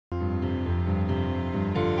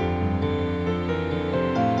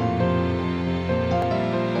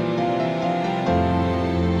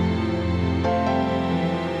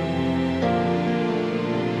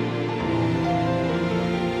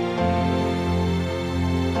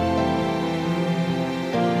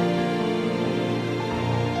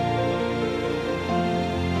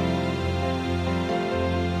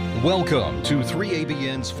Welcome to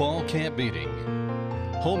 3ABN's Fall Camp Meeting,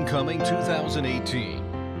 Homecoming 2018.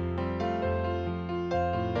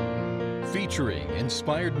 Featuring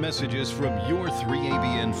inspired messages from your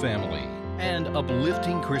 3ABN family and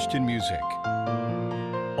uplifting Christian music.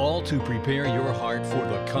 All to prepare your heart for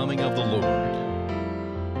the coming of the Lord.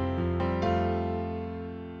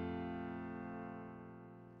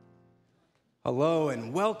 Hello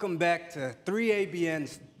and welcome back to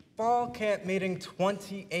 3ABN's Fall Camp Meeting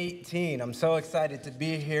 2018. I'm so excited to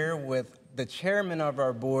be here with the chairman of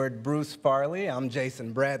our board, Bruce Fjarli. I'm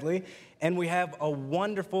Jason Bradley, and we have a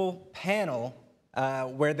wonderful panel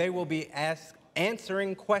where they will be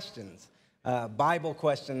answering questions, Bible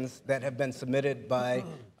questions that have been submitted by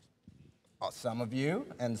some of you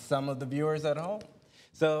and some of the viewers at home.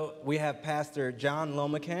 So we have Pastor John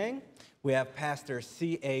Lomacang, we have Pastor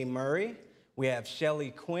C.A. Murray, we have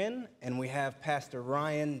Shelley Quinn, and we have Pastor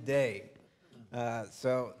Ryan Day.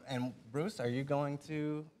 And Bruce, are you going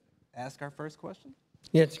to ask our first question?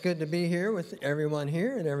 Yeah, it's good to be here with everyone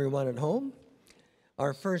here and everyone at home.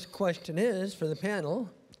 Our first question is for the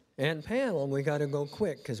panel. And panel, we got to go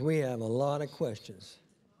quick because we have a lot of questions.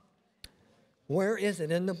 Where is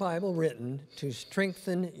it in the Bible written to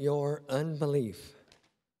strengthen your unbelief?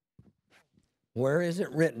 Where is it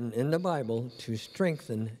written in the Bible to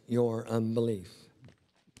strengthen your unbelief?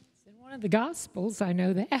 It's in one of the Gospels, I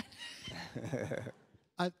know that.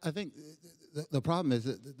 I think the problem is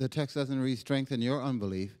that the text doesn't read strengthen your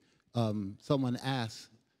unbelief. Someone asks,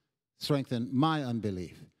 strengthen my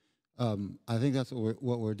unbelief. I think that's what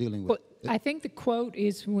we're dealing with. Well, I think the quote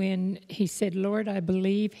is when he said, Lord, I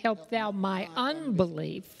believe, help thou my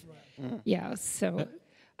unbelief. Right. Yeah, so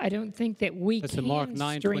I don't think that we That's can Mark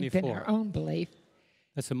strengthen 9:24. our own belief.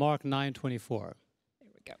 That's a Mark 9:24. There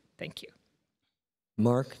we go. Thank you.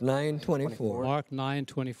 Mark 9:24. Mark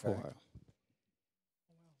 9:24.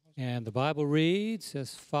 And the Bible reads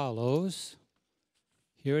as follows.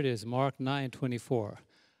 Here it is, Mark 9:24.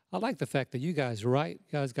 I like the fact that you guys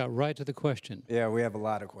got right to the question. Yeah, we have a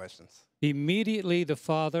lot of questions. Immediately the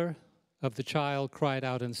father of the child cried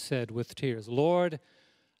out and said with tears, Lord,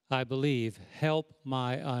 I believe, help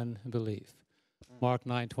my unbelief. Mark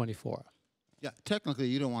 9:24. Yeah, technically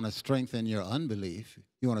you don't want to strengthen your unbelief.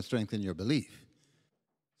 You want to strengthen your belief.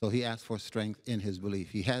 So he asked for strength in his belief.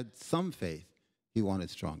 He had some faith. He wanted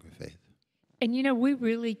stronger faith. And you know, we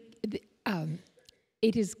really,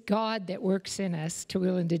 it is God that works in us to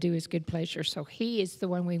will and to do his good pleasure. So he is the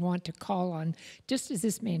one we want to call on, just as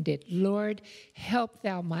this man did. Lord, help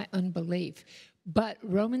thou my unbelief. But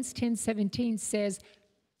Romans 10:17 says,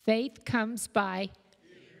 faith comes by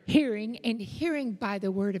hearing, and hearing by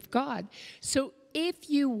the word of God. So if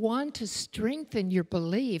you want to strengthen your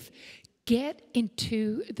belief, get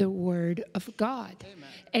into the word of God. Amen.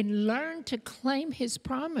 And learn to claim his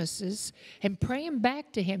promises and pray them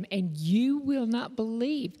back to him, and you will not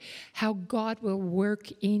believe how God will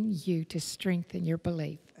work in you to strengthen your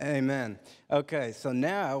belief. Amen. Okay, so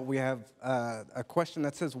now we have a question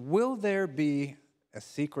that says, will there be a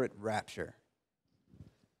secret rapture?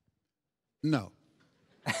 No.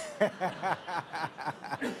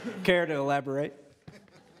 Care to elaborate?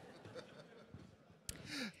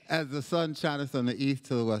 As the sun shineth from the east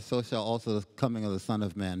to the west, so shall also the coming of the Son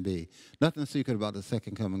of Man be. Nothing secret about the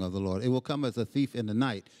second coming of the Lord. It will come as a thief in the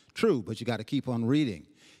night. True, but you got to keep on reading,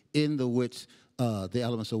 in the which the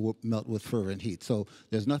elements will melt with fervent heat. So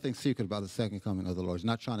there's nothing secret about the second coming of the Lord. He's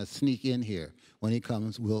not trying to sneak in here. When he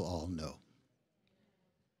comes, we'll all know.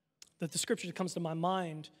 The scripture that comes to my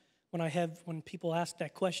mind when people ask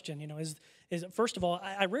that question, you know, is first of all,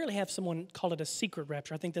 I rarely have someone call it a secret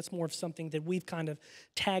rapture. I think that's more of something that we've kind of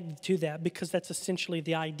tagged to that, because that's essentially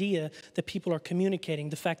the idea that people are communicating,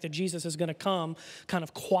 the fact that Jesus is going to come kind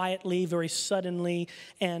of quietly, very suddenly,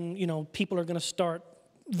 and, you know, people are going to start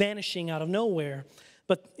vanishing out of nowhere.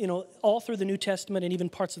 But, you know, all through the New Testament and even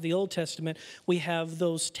parts of the Old Testament, we have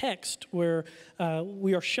those texts where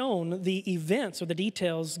we are shown the events or the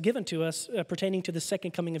details given to us pertaining to the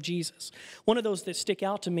second coming of Jesus. One of those that stick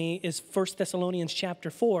out to me is 1 Thessalonians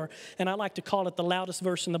chapter 4, and I like to call it the loudest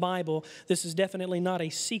verse in the Bible. This is definitely not a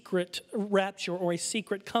secret rapture or a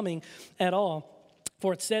secret coming at all.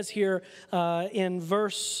 For it says here in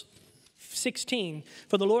verse 16,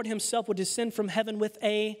 for the Lord himself will descend from heaven with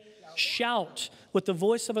a shout with the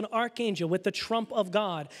voice of an archangel, with the trump of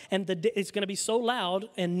God. And it's going to be so loud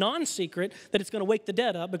and non-secret that it's going to wake the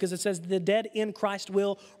dead up, because it says the dead in Christ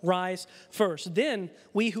will rise first. Then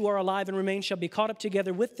we who are alive and remain shall be caught up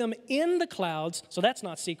together with them in the clouds, so that's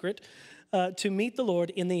not secret, to meet the Lord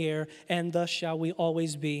in the air, and thus shall we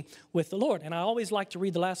always be with the Lord. And I always like to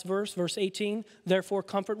read the last verse, verse 18, therefore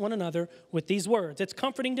comfort one another with these words. It's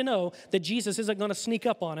comforting to know that Jesus isn't going to sneak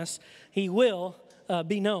up on us. He will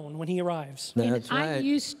be known when he arrives. That's right.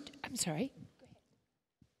 I'm sorry.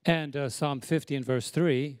 And Psalm 50 and verse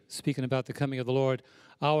 3, speaking about the coming of the Lord,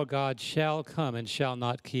 our God shall come and shall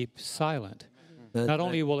not keep silent. Not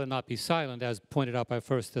only will it not be silent, as pointed out by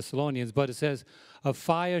 1 Thessalonians, but it says, a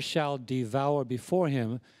fire shall devour before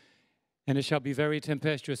him, and it shall be very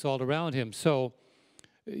tempestuous all around him. So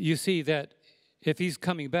you see that if he's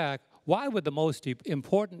coming back, why would the most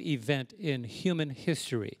important event in human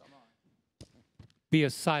history be a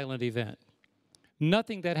silent event?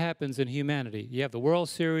 Nothing that happens in humanity. You have the World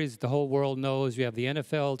Series, the whole world knows. You have the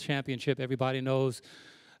NFL championship, everybody knows.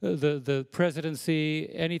 The presidency,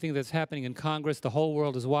 anything that's happening in Congress, the whole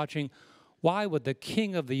world is watching. Why would the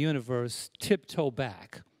king of the universe tiptoe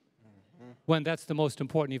back when that's the most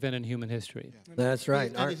important event in human history? That's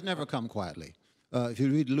right. And he's never come quietly. If you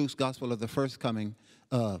read Luke's gospel of the first coming,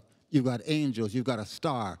 you've got angels, you've got a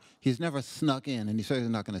star. He's never snuck in, and he's certainly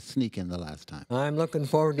not going to sneak in the last time. I'm looking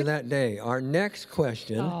forward to that day. Our next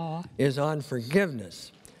question is on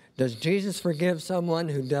forgiveness. Does Jesus forgive someone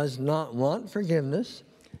who does not want forgiveness?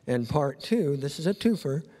 And part two, this is a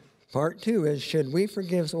twofer. Part two is, should we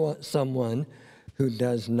forgive someone who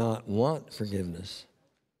does not want forgiveness?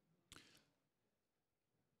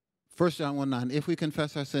 1 John 1:9, if we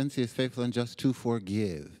confess our sins, he is faithful and just to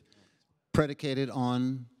forgive. Predicated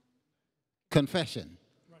on confession.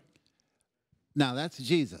 Right. Now, that's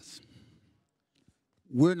Jesus.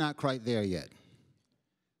 We're not quite there yet.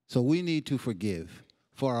 So we need to forgive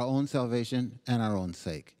for our own salvation and our own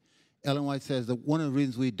sake. Ellen White says that one of the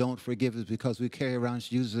reasons we don't forgive is because we carry around,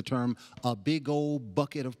 she uses the term, a big old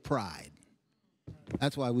bucket of pride.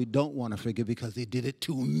 That's why we don't want to forgive, because they did it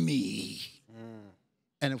to me.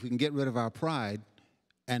 And if we can get rid of our pride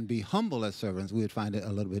and be humble as servants, we would find it a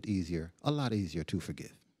little bit easier, a lot easier to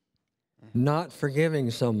forgive. Not forgiving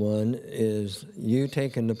someone is you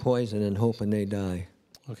taking the poison and hoping they die.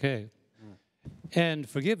 Okay. And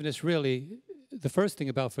forgiveness really, the first thing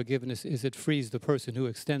about forgiveness is it frees the person who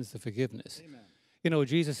extends the forgiveness. Amen. You know,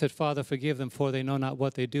 Jesus said, Father, forgive them, for they know not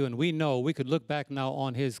what they do. And we know, we could look back now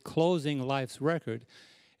on his closing life's record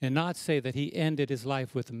and not say that he ended his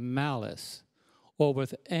life with malice or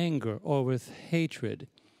with anger or with hatred.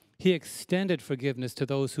 He extended forgiveness to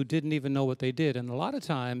those who didn't even know what they did. And a lot of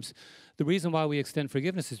times, the reason why we extend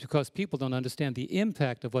forgiveness is because people don't understand the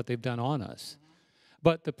impact of what they've done on us.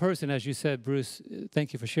 But the person, as you said, Bruce,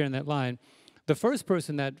 thank you for sharing that line, the first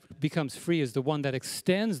person that becomes free is the one that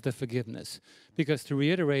extends the forgiveness. Because to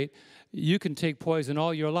reiterate, you can take poison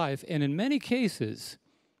all your life, and in many cases,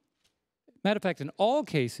 matter of fact, in all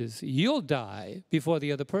cases, you'll die before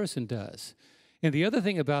the other person does. And the other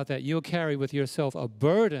thing about that, you'll carry with yourself a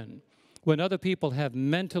burden when other people have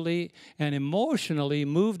mentally and emotionally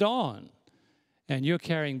moved on, and you're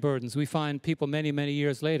carrying burdens. We find people many, many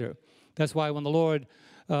years later. That's why when the Lord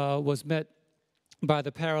was met by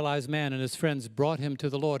the paralyzed man and his friends brought him to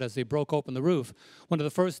the Lord as they broke open the roof, one of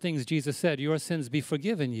the first things Jesus said, your sins be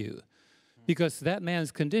forgiven you. Because that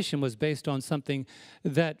man's condition was based on something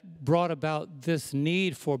that brought about this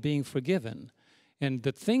need for being forgiven. And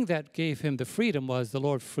the thing that gave him the freedom was the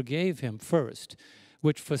Lord forgave him first,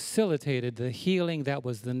 which facilitated the healing that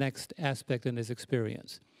was the next aspect in his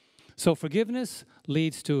experience. So forgiveness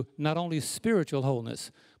leads to not only spiritual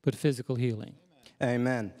wholeness, but physical healing.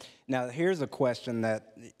 Amen. Now, here's a question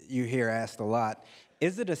that you hear asked a lot.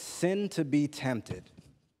 Is it a sin to be tempted?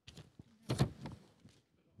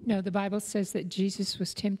 No, the Bible says that Jesus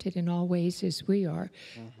was tempted in all ways as we are.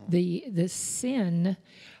 The sin,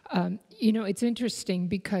 you know, it's interesting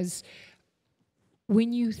because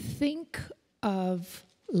when you think of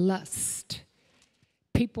lust,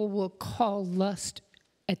 people will call lust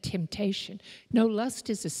a temptation. No, lust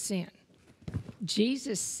is a sin.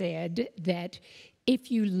 Jesus said that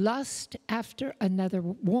if you lust after another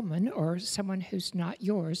woman or someone who's not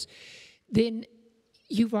yours, then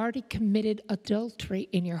you've already committed adultery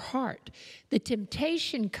in your heart. The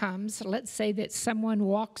temptation comes, let's say that someone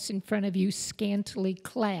walks in front of you scantily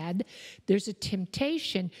clad. There's a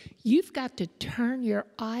temptation. You've got to turn your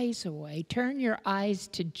eyes away, turn your eyes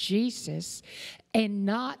to Jesus, and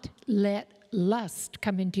not let lust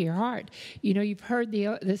come into your heart. You know, you've heard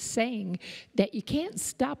the saying that you can't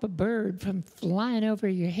stop a bird from flying over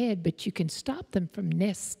your head, but you can stop them from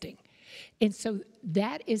nesting. And so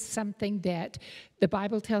that is something that the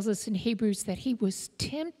Bible tells us in Hebrews, that he was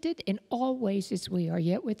tempted in all ways as we are,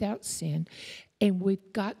 yet without sin. And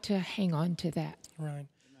we've got to hang on to that. Right.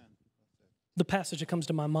 The passage that comes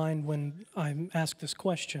to my mind when I ask this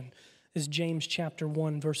question is James chapter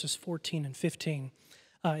 1, verses 14 and 15.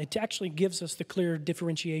 It actually gives us the clear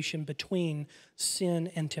differentiation between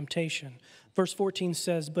sin and temptation. Verse 14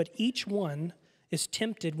 says, "But each one is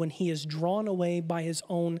tempted when he is drawn away by his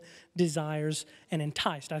own desires and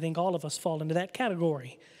enticed." I think all of us fall into that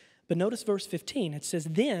category. But notice verse 15. It says,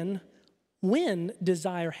 "Then when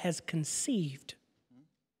desire has conceived,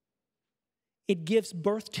 it gives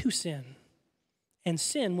birth to sin. And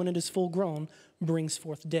sin, when it is full grown, brings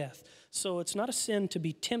forth death." So it's not a sin to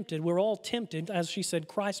be tempted. We're all tempted. As she said,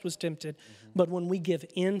 Christ was tempted. But when we give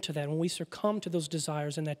in to that, when we succumb to those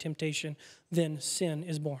desires and that temptation, then sin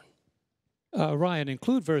is born. Ryan,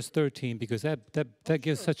 include verse 13, because that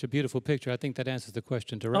gives such a beautiful picture. I think that answers the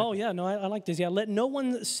question directly. Oh, yeah, no, I like this. Yeah, "Let no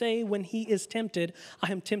one say when he is tempted,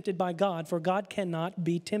 I am tempted by God, for God cannot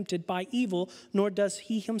be tempted by evil, nor does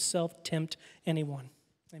he himself tempt anyone."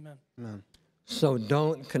 Amen. Amen. So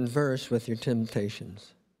don't converse with your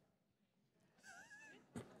temptations.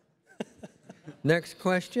 Next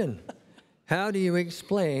question. How do you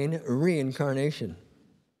explain reincarnation?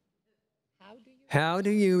 How do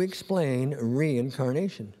you explain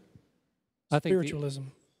reincarnation? I think Spiritualism.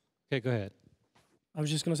 Okay, go ahead. I was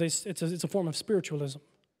just going to say it's a form of spiritualism.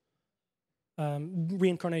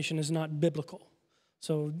 Reincarnation is not biblical.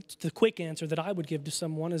 So the quick answer that I would give to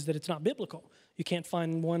someone is that it's not biblical. You can't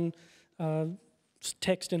find one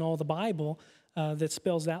text in all the Bible that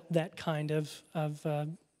spells out that kind of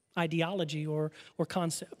ideology or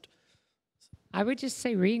concept. I would just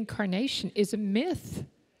say reincarnation is a myth.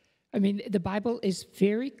 I mean, the Bible is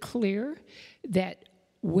very clear that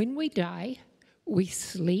when we die, we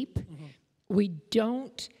sleep. We're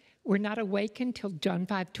not awakened until John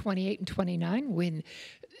 5:28 and 29.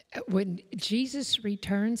 When Jesus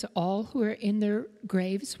returns, all who are in their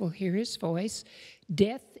graves will hear his voice.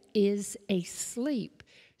 Death is a sleep.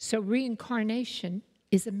 So reincarnation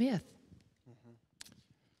is a myth.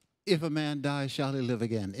 If a man dies, shall he live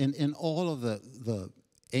again? In all of the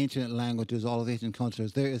ancient languages, all of the ancient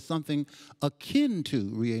cultures, there is something akin to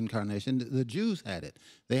reincarnation. The Jews had it.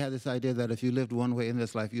 They had this idea that if you lived one way in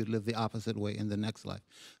this life, you'd live the opposite way in the next life.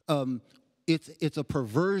 It's a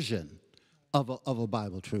perversion of a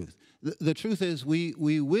Bible truth. The truth is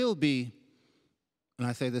we will be, and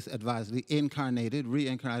I say this advisedly,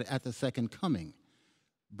 reincarnated at the second coming.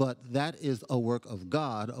 But that is a work of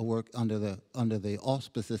God, a work under the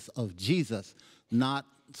auspices of Jesus, not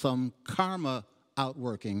some karma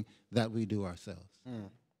outworking that we do ourselves.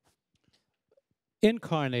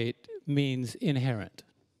 Incarnate means inherent.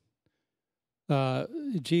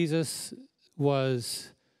 Jesus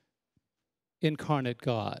was incarnate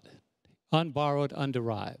God, unborrowed,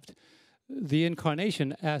 underived. The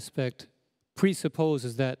incarnation aspect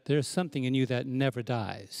presupposes that there's something in you that never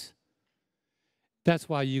dies. That's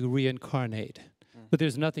why you reincarnate. But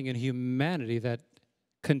there's nothing in humanity that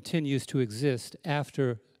continues to exist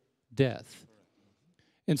after death.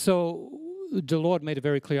 And so the Lord made it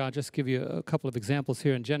very clear. I'll just give you a couple of examples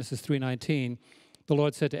here. In Genesis 3:19, the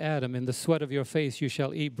Lord said to Adam, "In the sweat of your face you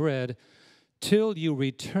shall eat bread till you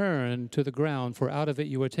return to the ground, for out of it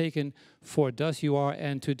you were taken, for dust you are,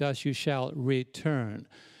 and to dust you shall return."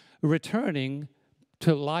 Returning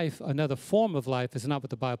to life, another form of life, is not what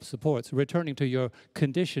the Bible supports. Returning to your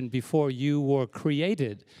condition before you were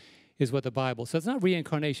created is what the Bible says. It's not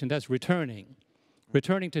reincarnation, that's returning.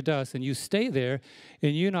 Returning to dust, and you stay there,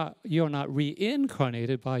 and you're not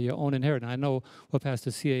reincarnated by your own inheritance. I know what Pastor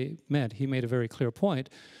C.A. meant. He made a very clear point.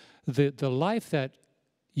 The life that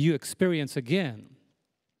you experience again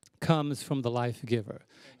comes from the life giver,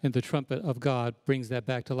 and the trumpet of God brings that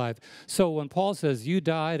back to life. So when Paul says you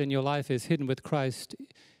died and your life is hidden with Christ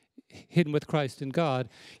in God,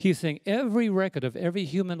 he's saying every record of every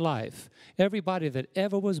human life, everybody that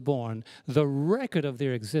ever was born, the record of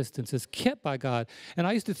their existence is kept by God. And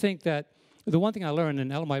I used to think that the one thing I learned,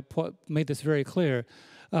 and Ellen made this very clear,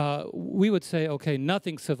 we would say, okay,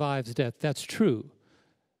 nothing survives death. That's true.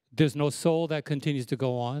 There's no soul that continues to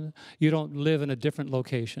go on. You don't live in a different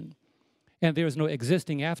location. And there is no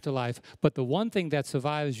existing afterlife. But the one thing that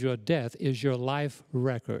survives your death is your life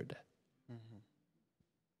record.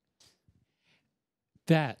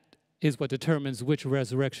 That is what determines which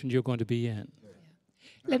resurrection you're going to be in.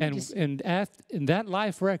 And that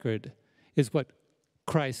life record is what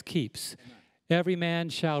Christ keeps. Every man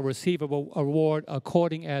shall receive a reward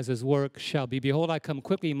according as his work shall be. Behold, I come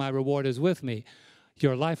quickly, my reward is with me.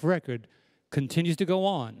 Your life record continues to go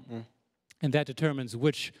on, and that determines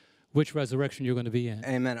which resurrection you're going to be in.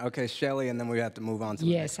 Amen. Okay, Shelley, and then we have to move on to the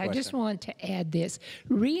next Yes, I question. just want to add this.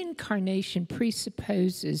 Reincarnation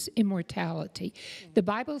presupposes immortality. The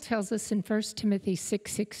Bible tells us in 1 Timothy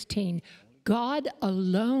 6:16, God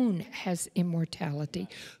alone has immortality,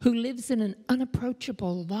 who lives in an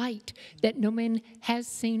unapproachable light that no man has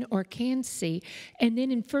seen or can see. And then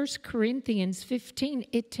in 1 Corinthians 15,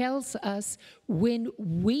 it tells us when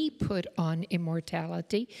we put on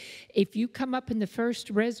immortality, if you come up in the first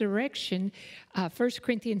resurrection, 1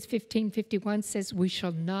 Corinthians 15:51 says, we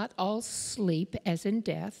shall not all sleep as in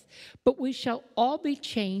death, but we shall all be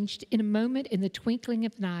changed in a moment, in the twinkling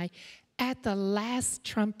of an eye, at the last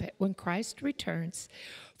trumpet when Christ returns.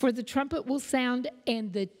 For the trumpet will sound,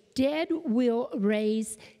 and the dead will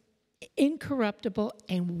raise incorruptible,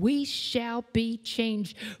 and we shall be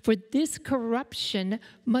changed. For this corruption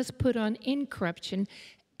must put on incorruption,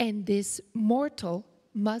 and this mortal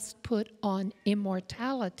must put on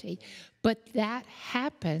immortality. But that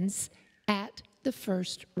happens at the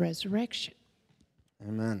first resurrection.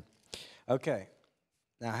 Amen. Okay.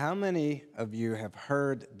 Now, how many of you have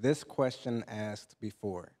heard this question asked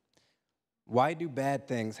before? Why do bad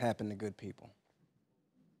things happen to good people?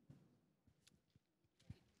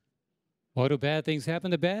 Why do bad things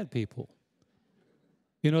happen to bad people?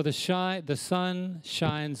 You know, the sun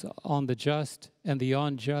shines on the just and the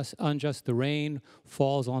unjust. The rain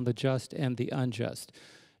falls on the just and the unjust.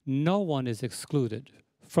 No one is excluded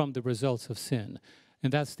from the results of sin.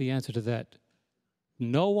 And that's the answer to that.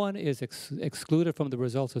 No one is excluded from the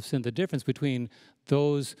results of sin. The difference between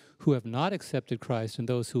those who have not accepted Christ and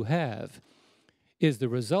those who have is the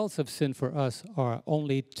results of sin for us are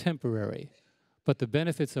only temporary, but the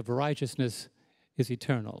benefits of righteousness is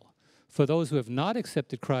eternal. For those who have not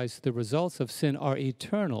accepted Christ, the results of sin are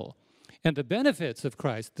eternal, and the benefits of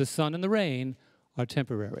Christ, the sun and the rain, are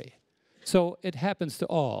temporary. So it happens to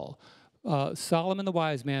all. Solomon the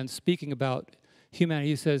wise man, speaking about humanity,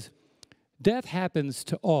 he says, death happens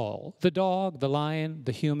to all. The dog, the lion,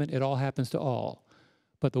 the human, it all happens to all.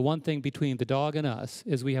 But the one thing between the dog and us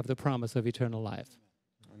is we have the promise of eternal life.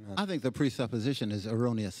 I think the presupposition is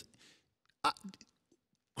erroneous.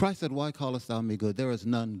 Christ said, why callest thou me good? There is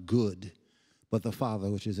none good but the Father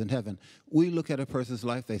which is in heaven. We look at a person's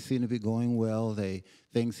life, they seem to be going well,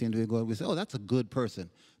 things seem to be going, we say, oh, that's a good person.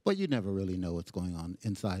 But you never really know what's going on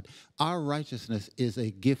inside. Our righteousness is a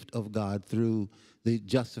gift of God through the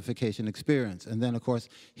justification experience. And then, of course,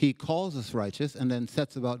 he calls us righteous and then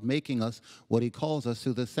sets about making us what he calls us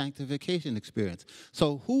through the sanctification experience.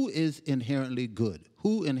 So who is inherently good?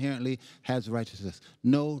 Who inherently has righteousness?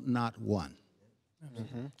 No, not one.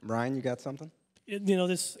 Ryan, you got something? You know,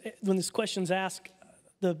 when this question's asked,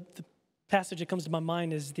 the passage that comes to my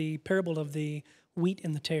mind is the parable of the wheat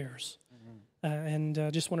and the tares. And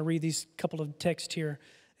I just want to read these couple of texts here.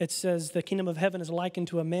 It says, the kingdom of heaven is likened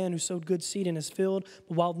to a man who sowed good seed in his field,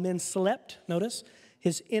 but while men slept, notice,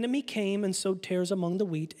 his enemy came and sowed tares among the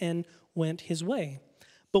wheat and went his way.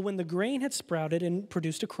 But when the grain had sprouted and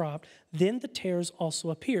produced a crop, then the tares also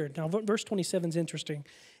appeared. Now, verse 27 is interesting.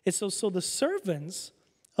 It says, so the servants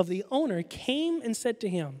of the owner came and said to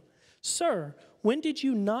him, Sir, when did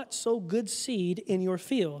you not sow good seed in your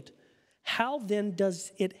field? How then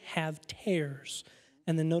does it have tares?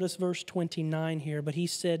 And then notice verse 29 here. But he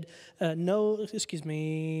said, no, excuse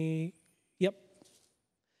me. Yep.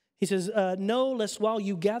 He says, no, lest while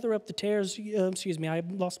you gather up the tares, excuse me, I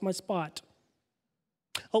lost my spot.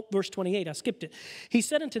 Oh, verse 28, I skipped it. He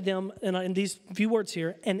said unto them, in these few words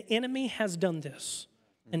here, an enemy has done this.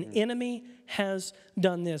 An enemy has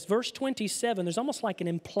done this. Verse 27, there's almost like an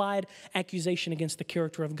implied accusation against the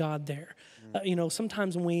character of God there. You know,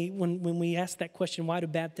 sometimes when we ask that question, why do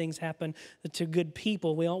bad things happen to good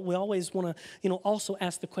people, we always want to, you know, also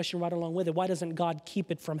ask the question right along with it, why doesn't God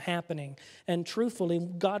keep it from happening? And truthfully,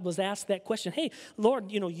 God was asked that question, hey,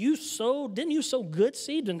 Lord, you know, didn't you sow good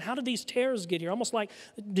seed? And how did these tares get here? Almost like,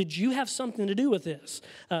 did you have something to do with this?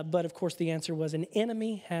 But of course, the answer was, an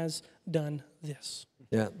enemy has done this.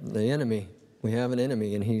 Yeah, the enemy. We have an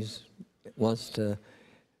enemy, and he wants to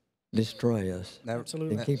destroy us.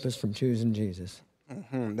 Absolutely. And keep us from choosing Jesus.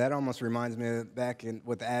 That almost reminds me of back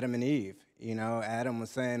with Adam and Eve. You know, Adam was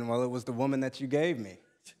saying, well, it was the woman that you gave me,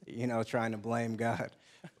 you know, trying to blame God.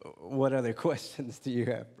 What other questions do you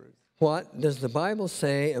have, Bruce? What does the Bible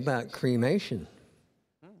say about cremation?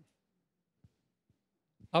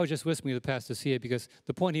 I was just whispering to the pastor C.A. because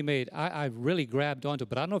the point he made, I really grabbed onto it,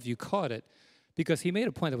 but I don't know if you caught it, because he made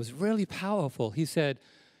a point that was really powerful. He said,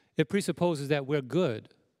 it presupposes that we're good,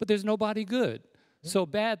 but there's nobody good. So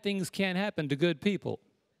bad things can't happen to good people.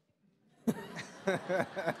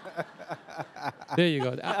 There you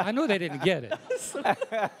go. I know they didn't get it.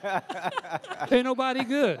 Ain't nobody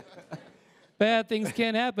good. Bad things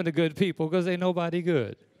can't happen to good people because ain't nobody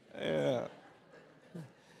good. Yeah.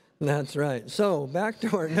 That's right. So back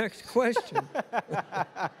to our next question.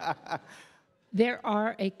 There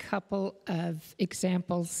are a couple of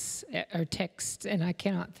examples or texts, and I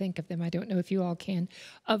cannot think of them. I don't know if you all can,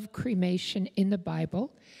 of cremation in the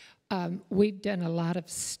Bible. We've done a lot of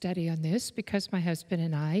study on this because my husband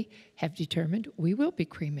and I have determined we will be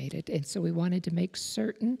cremated. And so we wanted to make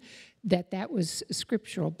certain that that was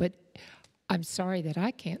scriptural. But I'm sorry that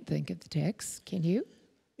I can't think of the text. Can you?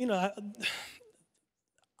 You know,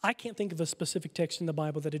 I can't think of a specific text in the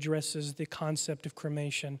Bible that addresses the concept of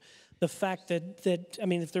cremation. The fact that I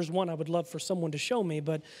mean, if there's one, I would love for someone to show me.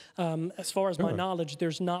 But as far as my knowledge,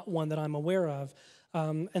 there's not one that I'm aware of.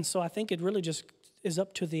 And so I think it really just is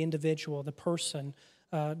up to the individual, the person,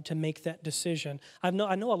 to make that decision. I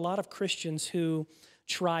know a lot of Christians who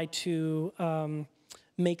try to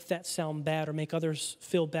make that sound bad or make others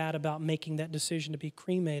feel bad about making that decision to be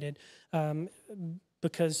cremated.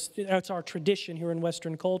 Because that's our tradition here in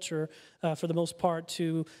Western culture, for the most part,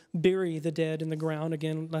 to bury the dead in the ground.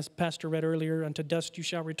 Again, as Pastor read earlier, unto dust you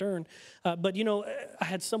shall return. But you know, I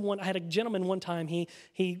had a gentleman one time,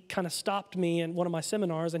 he kind of stopped me in one of my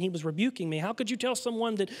seminars and he was rebuking me. How could you tell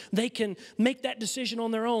someone that they can make that decision on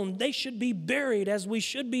their own? They should be buried as we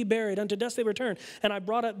should be buried, unto dust they return. And I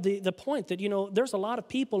brought up the point that, you know, there's a lot of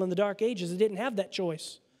people in the Dark Ages that didn't have that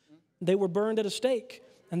choice. They were burned at a stake.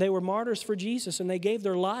 And they were martyrs for Jesus, and they gave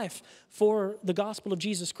their life for the gospel of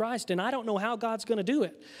Jesus Christ. And I don't know how God's going to do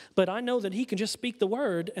it, but I know that he can just speak the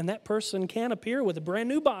word, and that person can appear with a brand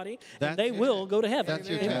new body, and they will go to heaven. That's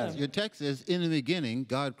your text. Your text is, in the beginning,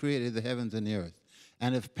 God created the heavens and the earth.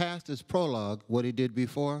 And if past is prologue, what he did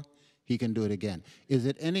before, he can do it again. Is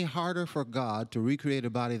it any harder for God to recreate a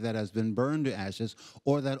body that has been burned to ashes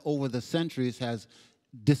or that over the centuries has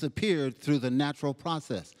disappeared through the natural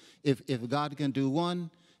process? If God can do one,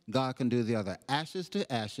 God can do the other. Ashes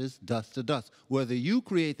to ashes, dust to dust. Whether you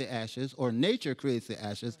create the ashes or nature creates the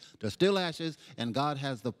ashes, they're still ashes, and God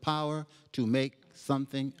has the power to make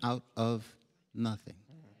something out of nothing.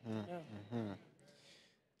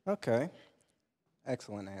 Okay.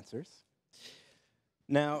 Excellent answers.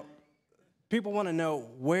 Now, people want to know,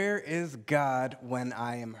 where is God when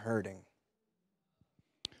I am hurting?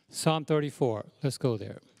 Psalm 34. Let's go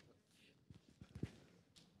there.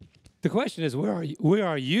 The question is, where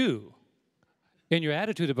are you in your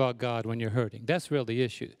attitude about God when you're hurting? That's really the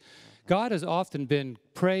issue. God has often been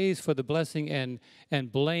praised for the blessing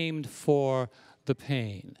and blamed for the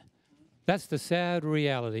pain. That's the sad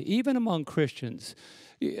reality. Even among Christians,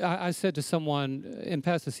 I said to someone, and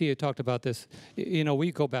Pastor C.A. talked about this, you know,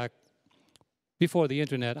 we go back before the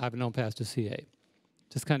internet. I've known Pastor C.A.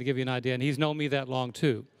 Just kind of give you an idea, and he's known me that long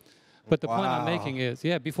too. But the point I'm making is,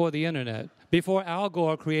 before the internet, before Al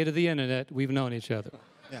Gore created the internet, we've known each other.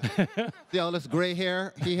 Yeah. See all this gray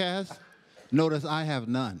hair he has? Notice I have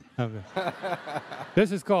none. Okay.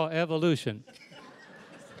 This is called evolution.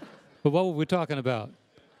 But what were we talking about?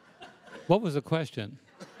 What was the question?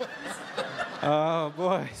 Oh,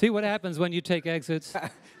 boy. See what happens when you take exits?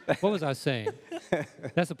 What was I saying?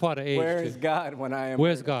 That's a part of age. Where is God when I am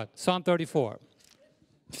Where's hurting? God? Psalm 34.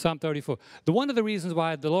 Psalm 34. One of the reasons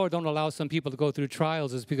why the Lord don't allow some people to go through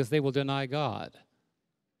trials is because they will deny God.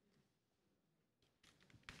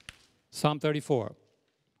 Psalm 34.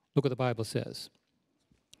 Look what the Bible says.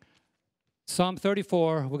 Psalm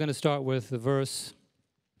 34, we're going to start with the verse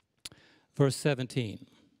 17.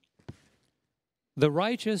 The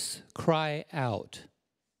righteous cry out,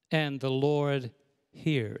 and the Lord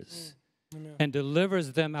hears, and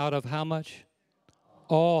delivers them out of how much?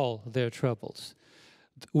 All their troubles.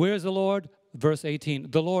 Where's the Lord? Verse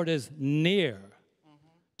 18. The Lord is near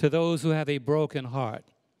to those who have a broken heart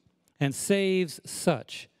and saves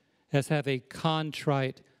such as have a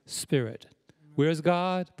contrite spirit. Where's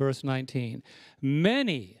God? Verse 19.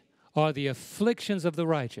 Many are the afflictions of the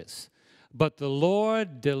righteous, but the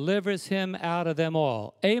Lord delivers him out of them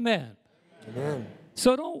all. Amen. Amen.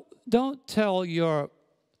 So don't tell your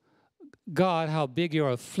God how big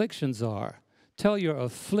your afflictions are. Tell your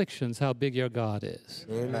afflictions how big your God is.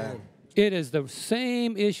 Amen. It is the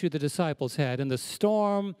same issue the disciples had. In the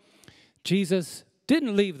storm, Jesus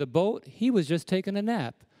didn't leave the boat. He was just taking a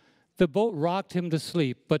nap. The boat rocked him to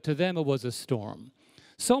sleep, but to them it was a storm.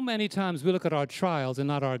 So many times we look at our trials and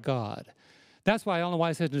not our God. That's why Ellen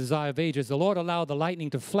White says in Desire of Ages, the Lord allowed the lightning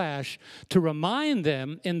to flash to remind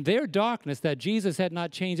them in their darkness that Jesus had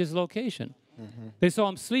not changed his location. They saw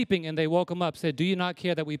him sleeping and they woke him up, said, do you not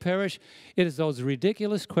care that we perish? It is those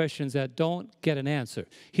ridiculous questions that don't get an answer.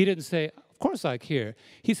 He didn't say, of course I care.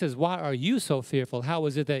 He says, why are you so fearful? How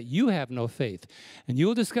is it that you have no faith? And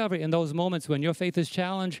you'll discover in those moments when your faith is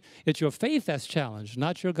challenged, it's your faith that's challenged,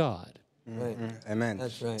 not your God. Right. Amen.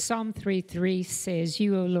 That's right. Psalm 3:3 says,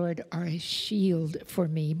 you, O Lord, are a shield for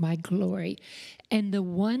me, my glory, and the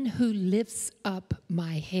one who lifts up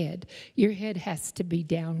my head. Your head has to be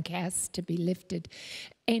downcast to be lifted.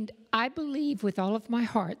 And I believe with all of my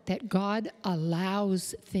heart that God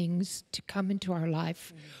allows things to come into our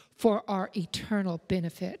life for our eternal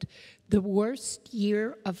benefit. The worst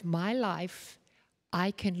year of my life,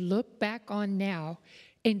 I can look back on now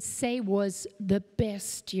and say was the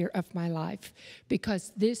best year of my life,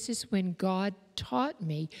 because this is when God taught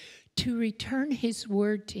me to return his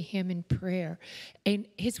word to him in prayer. And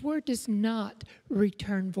his word does not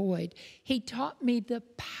return void. He taught me the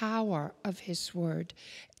power of his word.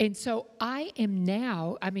 And so I am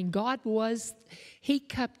now, he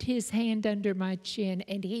cupped his hand under my chin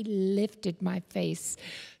and he lifted my face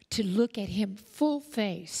to look at him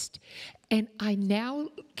full-faced. And I now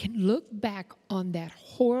can look back on that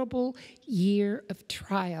horrible year of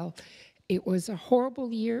trial. It was a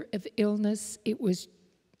horrible year of illness. It was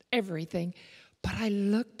everything. But I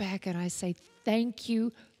look back and I say, thank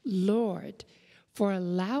you, Lord, for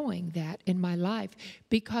allowing that in my life,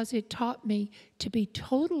 because it taught me to be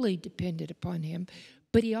totally dependent upon him.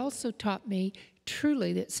 But he also taught me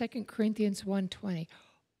truly that 2 Corinthians 1:20,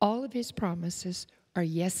 all of his promises are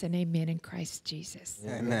yes and amen in Christ Jesus.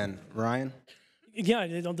 Amen. Ryan? Yeah,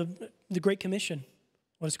 the Great Commission.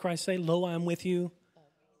 What does Christ say? Lo, I am with you.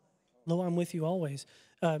 Lo, I'm with you always.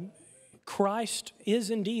 Christ is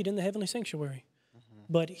indeed in the heavenly sanctuary,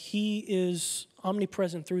 but he is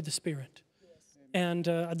omnipresent through the Spirit. And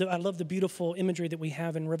I love the beautiful imagery that we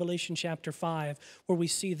have in Revelation chapter 5, where we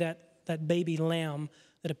see that baby lamb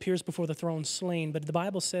that appears before the throne slain. But the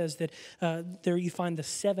Bible says that there you find the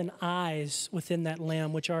 7 eyes within that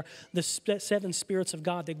lamb, which are the 7 spirits of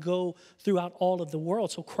God that go throughout all of the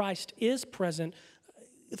world. So Christ is present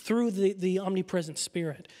through the omnipresent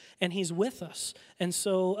Spirit, and he's with us. And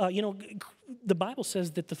so, the Bible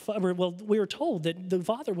says that we were told that the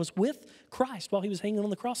Father was with Christ while he was hanging on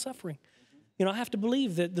the cross suffering. I have to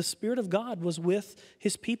believe that the Spirit of God was with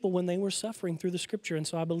his people when they were suffering through the Scripture. And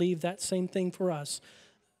so I believe that same thing for us.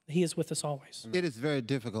 He is with us always. It is very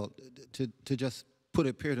difficult to just put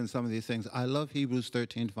a period in some of these things. I love Hebrews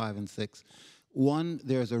 13:5 and 6. One,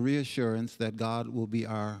 there's a reassurance that God will be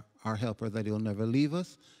our helper, that he'll never leave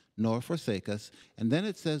us nor forsake us. And then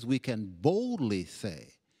it says we can boldly say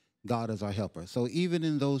God is our helper. So even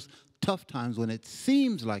in those tough times when it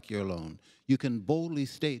seems like you're alone, you can boldly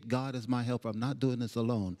state, God is my helper. I'm not doing this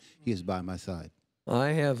alone. He is by my side. I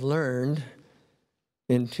have learned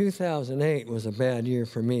in 2008 was a bad year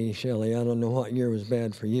for me, Shelley. I don't know what year was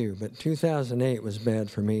bad for you, but 2008 was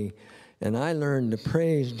bad for me. And I learned to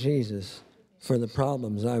praise Jesus for the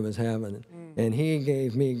problems I was having. And he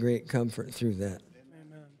gave me great comfort through that.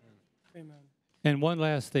 Amen. Amen. And one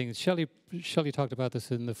last thing, Shelley talked about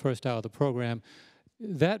this in the first hour of the program.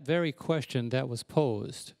 That very question that was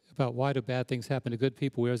posed about why do bad things happen to good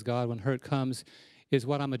people, where's God when hurt comes, is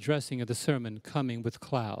what I'm addressing in the sermon, Coming with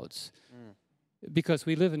Clouds. Because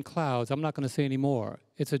we live in clouds, I'm not going to say any more.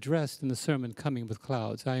 It's addressed in the sermon, Coming with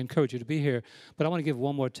Clouds. I encourage you to be here, but I want to give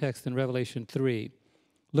one more text in Revelation 3.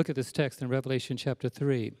 Look at this text in Revelation chapter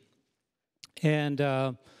 3 and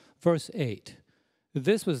verse 8.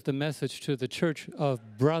 This was the message to the church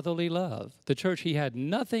of brotherly love, the church he had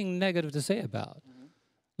nothing negative to say about.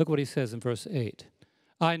 Look what he says in verse 8.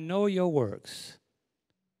 I know your works.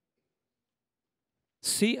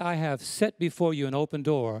 See, I have set before you an open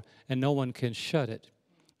door, and no one can shut it.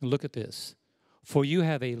 And look at this. For you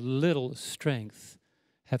have a little strength,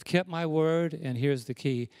 have kept my word, and here's the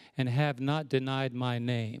key, and have not denied my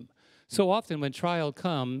name. So often when trials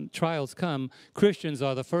come, Christians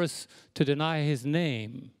are the first to deny his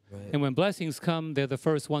name. Right. And when blessings come, they're the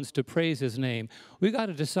first ones to praise his name. We got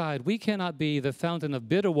to decide we cannot be the fountain of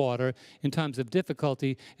bitter water in times of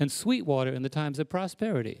difficulty and sweet water in the times of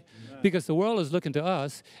prosperity. Right. Because the world is looking to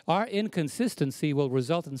us. Our inconsistency will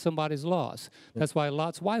result in somebody's loss. That's why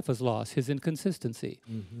Lot's wife was lost, his inconsistency.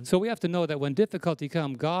 So we have to know that when difficulty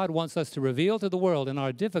comes, God wants us to reveal to the world in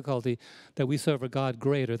our difficulty that we serve a God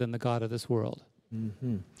greater than the God of this world.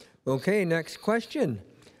 Okay, next question.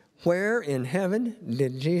 Where in heaven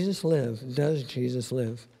did Jesus live? Does Jesus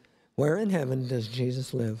live? Where in heaven does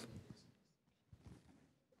Jesus live?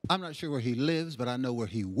 I'm not sure where he lives, but I know where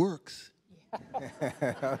he works.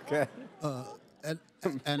 Okay.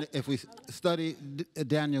 And if we study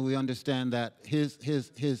Daniel, we understand that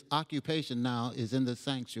his occupation now is in the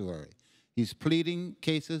sanctuary. He's pleading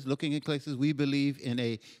cases, looking at cases. We believe in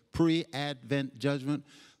a pre-Advent judgment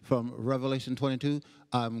from Revelation 22.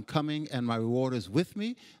 I'm coming and my reward is with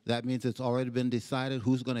me. That means it's already been decided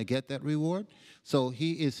who's going to get that reward. So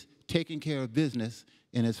he is taking care of business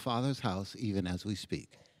in his Father's house even as we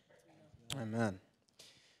speak. Amen.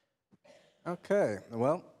 Okay,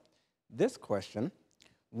 well, this question,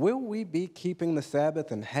 will we be keeping the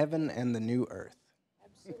Sabbath in heaven and the new earth?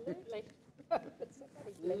 Absolutely.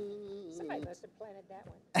 Somebody must have planted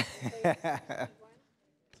that one.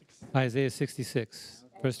 Isaiah 66,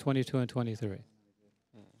 verse 22 and 23.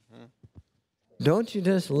 Don't you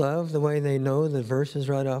just love the way they know the verses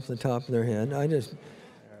right off the top of their head?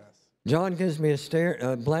 John gives me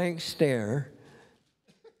a blank stare,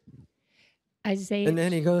 Isaiah. and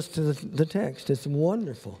then he goes to the text. It's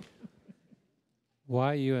wonderful.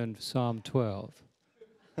 Why are you in Psalm 12?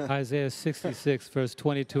 Isaiah 66, verse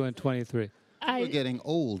 22 and 23. We're getting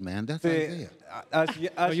old, man. That's See, Isaiah. us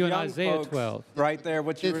you in young Isaiah folks, 12? right there,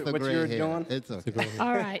 what you It's the were gray hair. doing? It's okay.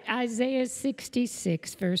 All right, Isaiah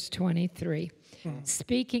 66, verse 23.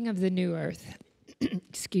 Speaking of the new earth,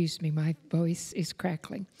 excuse me, my voice is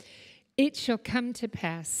crackling. It shall come to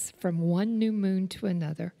pass from one new moon to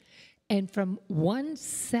another, and from one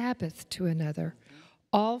Sabbath to another,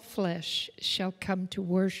 all flesh shall come to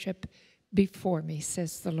worship before me,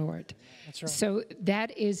 says the Lord. That's right. So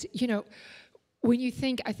that is, when you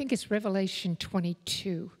think, I think it's Revelation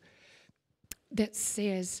 22 that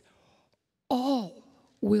says, all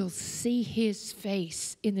will see his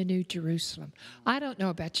face in the New Jerusalem. I don't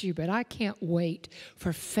know about you, but I can't wait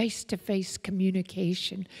for face-to-face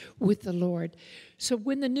communication with the Lord. So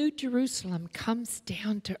when the New Jerusalem comes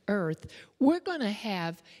down to earth, we're going to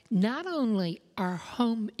have not only our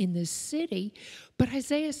home in the city, but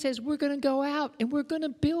Isaiah says we're going to go out and we're going to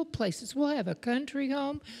build places. We'll have a country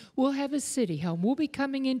home. We'll have a city home. We'll be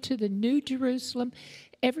coming into the New Jerusalem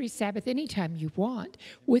every Sabbath, anytime you want,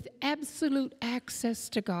 with absolute access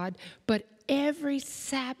to God. But every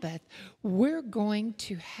Sabbath, we're going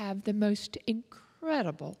to have the most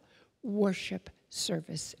incredible worship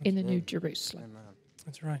service in the New Jerusalem.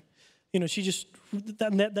 That's right. She just,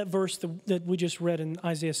 that verse that we just read in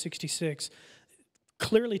Isaiah 66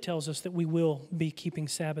 clearly tells us that we will be keeping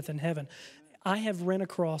Sabbath in heaven. I have run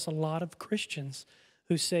across a lot of Christians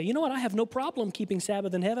who say, you know what, I have no problem keeping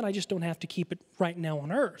Sabbath in heaven, I just don't have to keep it right now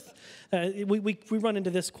on earth. We run into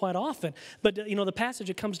this quite often. But, the passage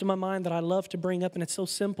that comes to my mind that I love to bring up, and it's so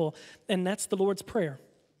simple, and that's the Lord's Prayer.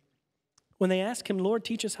 When they ask him, Lord,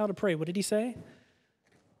 teach us how to pray, what did he say?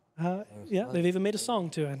 Yeah, they've even made a song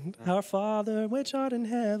to it. Our Father, which art in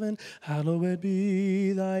heaven, hallowed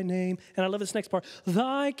be thy name. And I love this next part.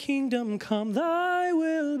 Thy kingdom come, thy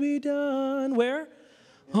will be done. Where?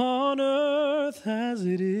 On earth as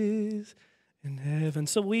it is in heaven.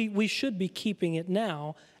 So we should be keeping it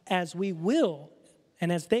now as we will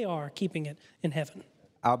and as they are keeping it in heaven.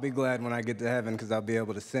 I'll be glad when I get to heaven because I'll be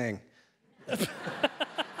able to sing.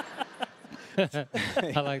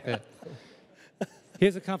 I like that.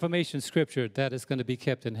 Here's a confirmation scripture that is going to be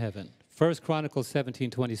kept in heaven. 1 Chronicles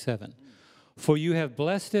 17:27. For you have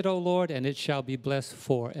blessed it, O Lord, and it shall be blessed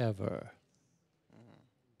forever.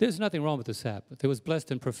 There's nothing wrong with the Sabbath. It was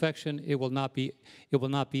blessed in perfection. It will not be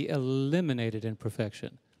eliminated in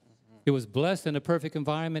perfection. It was blessed in a perfect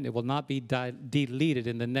environment. It will not be deleted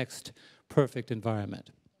in the next perfect environment.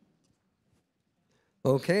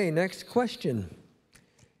 Okay, next question.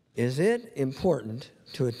 Is it important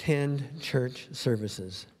to attend church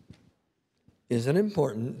services? Is it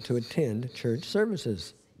important to attend church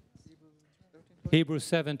services? Hebrews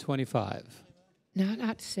 7:25. No,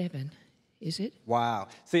 not 7. Is it? Wow.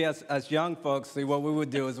 See, as young folks, what we would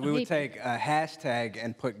do is we would take a hashtag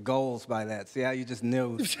and put goals by that. See how you just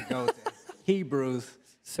knew to go to Hebrews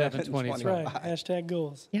 7:25. Right, hashtag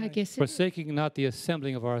goals. Yeah, I guess it. Forsaking not the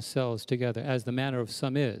assembling of ourselves together, as the manner of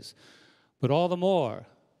some is, but all the more.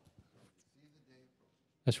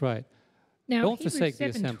 That's right. Now, Don't Hebrews forsake the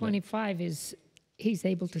assembly. 7:25 is he's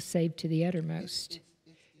able to save to the uttermost.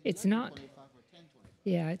 It's not.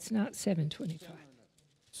 Yeah, it's not 7:25.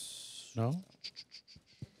 No?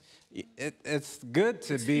 It's good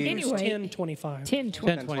to be... Anyway, 10:25.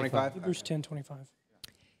 10:25. 10:25. Hebrews 10:25.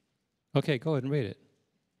 Okay, go ahead and read it.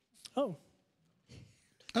 Oh,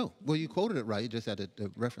 Oh, well, you quoted it right. You just had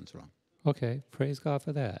the reference wrong. Okay, praise God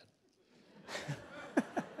for that.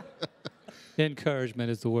 Encouragement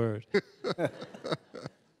is the word.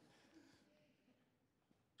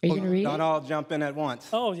 Are you going to read Don't it? all jump in at once.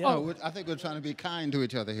 Oh, yeah. I think we're trying to be kind to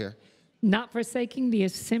each other here. Not forsaking the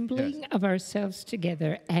assembling of ourselves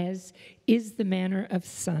together, as is the manner of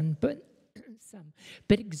some, but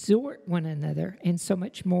exhort one another, and so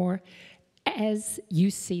much more as you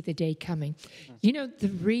see the day coming. You know, the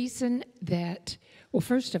reason that, well,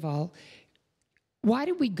 first of all, why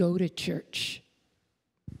do we go to church?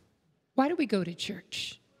 Why do we go to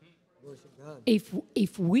church?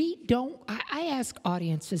 If we don't, I ask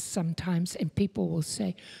audiences sometimes, and people will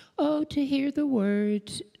say, oh, to hear the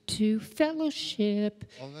word, to fellowship.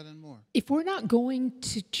 All that and more. If we're not going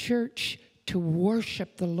to church to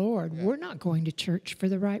worship the Lord, we're not going to church for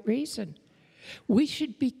the right reason. We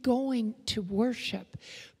should be going to worship.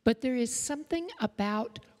 But there is something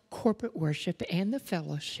about corporate worship and the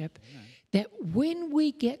fellowship that when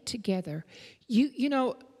we get together, you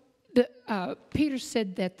know, Peter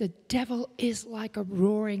said that the devil is like a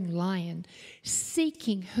roaring lion,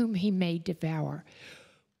 seeking whom he may devour.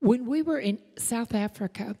 When we were in South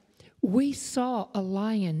Africa, we saw a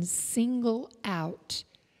lion single out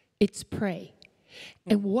its prey.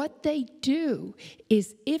 And what they do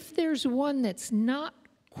is if there's one that's not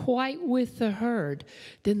quite with the herd,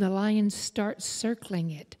 then the lions start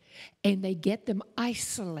circling it. And they get them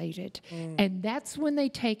isolated. And that's when they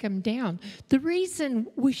take them down. The reason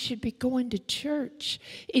we should be going to church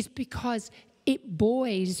is because it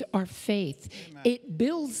buoys our faith. Amen. It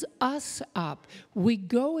builds us up. We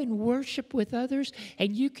go and worship with others,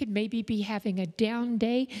 and you could maybe be having a down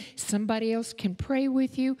day. Somebody else can pray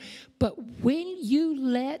with you. But when you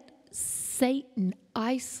let Satan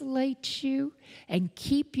isolate you and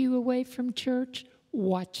keep you away from church,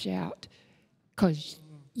 watch out. Because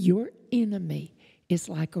your enemy is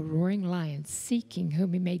like a roaring lion seeking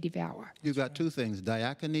whom he may devour. You've got two things,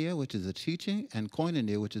 diakonia, which is a teaching, and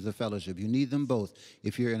koinonia, which is a fellowship. You need them both.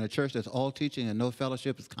 If you're in a church that's all teaching and no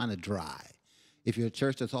fellowship, it's kind of dry. If you're a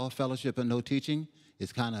church that's all fellowship and no teaching,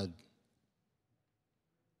 it's kind of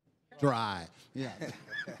dry. Yeah.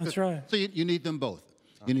 That's right. So you need them both.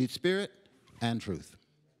 You need spirit and truth.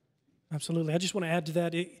 Absolutely. I just want to add to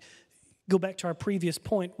that. Go back to our previous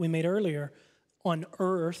point we made earlier. On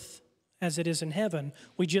earth as it is in heaven.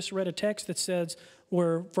 We just read a text that says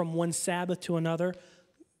we're from one Sabbath to another.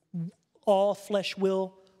 All flesh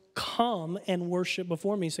will come and worship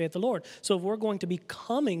before me, saith the Lord. So if we're going to be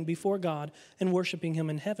coming before God and worshiping him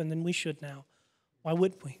in heaven, then we should now. Why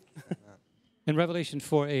wouldn't we? In Revelation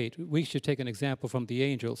 4:8, we should take an example from the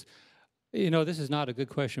angels. You know, this is not a good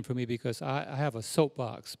question for me because I have a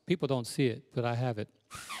soapbox. People don't see it, but I have it.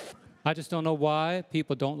 I just don't know why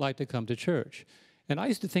people don't like to come to church. And I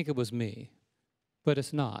used to think it was me, but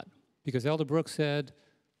it's not. Because Elder Brooks said,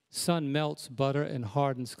 sun melts butter and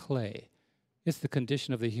hardens clay. It's the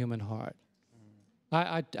condition of the human heart.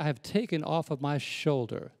 I have taken off of my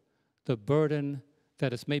shoulder the burden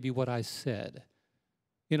that is maybe what I said.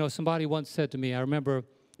 You know, somebody once said to me, I remember,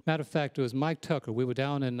 matter of fact, it was Mike Tucker. We were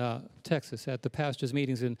down in Texas at the pastors'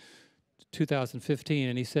 meetings in 2015,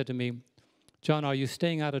 and he said to me, John, are you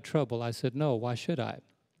staying out of trouble? I said, no, why should I?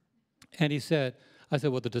 And he said, I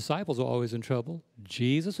said, well, the disciples are always in trouble.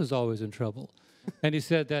 Jesus is always in trouble. And he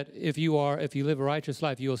said that if you live a righteous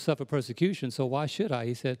life, you will suffer persecution, so why should I?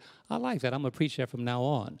 He said, I like that. I'm going to preach that from now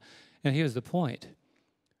on. And here's the point.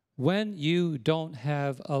 When you don't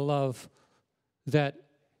have a love that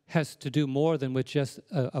has to do more than with just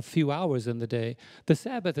a few hours in the day, the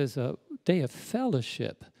Sabbath is a day of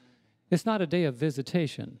fellowship. It's not a day of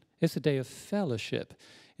visitation. It's a day of fellowship.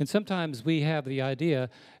 And sometimes we have the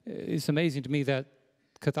idea, it's amazing to me that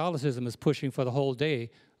Catholicism is pushing for the whole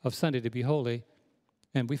day of Sunday to be holy,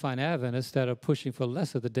 and we find Adventists that are pushing for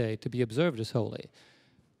less of the day to be observed as holy.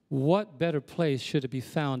 What better place should it be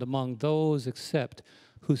found among those except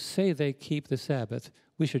who say they keep the Sabbath?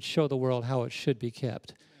 We should show the world how it should be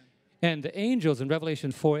kept. And the angels in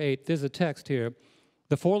Revelation 4:8, there's a text here.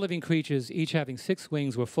 The four living creatures, each having 6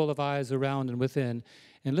 wings, were full of eyes around and within.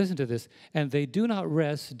 And listen to this. And they do not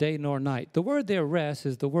rest day nor night. The word there, rest,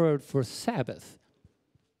 is the word for Sabbath.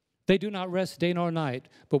 They do not rest day nor night.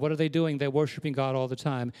 But what are they doing? They're worshiping God all the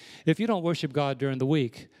time. If you don't worship God during the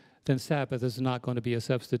week, then Sabbath is not going to be a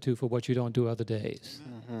substitute for what you don't do other days.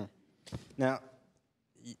 Mm-hmm. Now,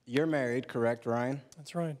 you're married, correct, Ryan?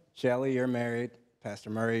 That's right. Shelley, you're married.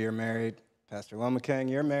 Pastor Murray, you're married. Pastor Lomacang,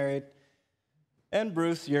 you're married. And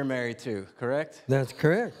Bruce, you're married too, correct? That's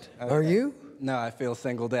correct. Okay. Are you? No, I feel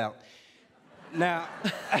singled out. Now,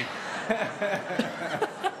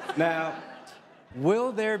 now,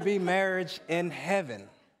 will there be marriage in heaven?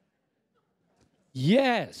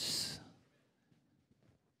 Yes.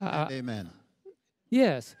 Amen.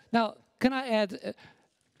 Yes. Now, can I add,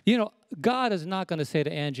 You know, God is not going to say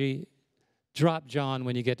to Angie, drop John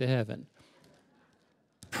when you get to heaven.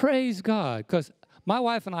 Praise God, because my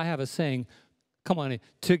wife and I have a saying, come on,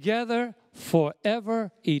 together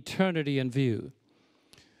forever, eternity in view.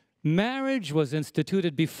 Marriage was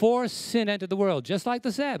instituted before sin entered the world, just like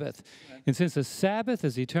the Sabbath. And since the Sabbath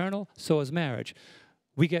is eternal, so is marriage.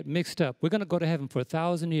 We get mixed up. We're going to go to heaven for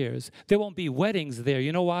 1,000 years. There won't be weddings there.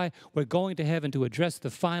 You know why? We're going to heaven to address the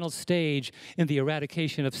final stage in the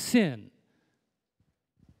eradication of sin.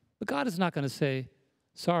 But God is not going to say,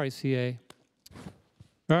 sorry, CA,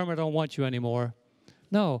 Irma don't want you anymore.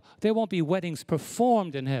 No, there won't be weddings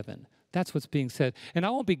performed in heaven. That's what's being said. And I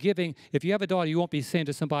won't be giving, if you have a daughter, you won't be saying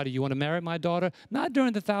to somebody, you want to marry my daughter? Not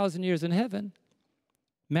during the 1,000 years in heaven.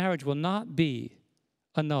 Marriage will not be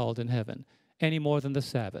annulled in heaven any more than the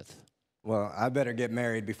Sabbath. Well, I better get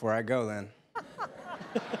married before I go then.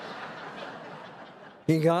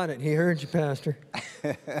 He got it. He heard you, Pastor.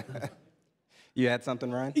 You had something,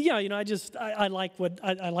 Ryan? Yeah, you know, I like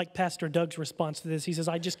I like Pastor Doug's response to this. He says,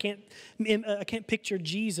 I can't picture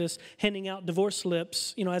Jesus handing out divorce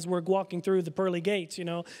slips, you know, as we're walking through the pearly gates, you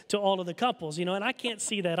know, to all of the couples, you know, and I can't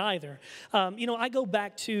see that either. You know, I go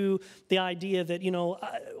back to the idea that, you know,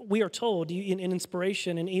 we are told in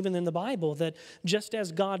inspiration and even in the Bible that just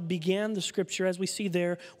as God began the scripture, as we see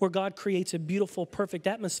there, where God creates a beautiful, perfect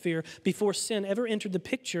atmosphere before sin ever entered the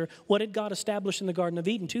picture, what did God establish in the Garden of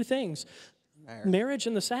Eden? Two things. Marriage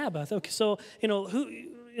and the Sabbath. Okay, so, you know,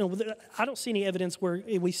 I don't see any evidence where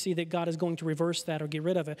we see that God is going to reverse that or get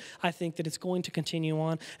rid of it. I think that it's going to continue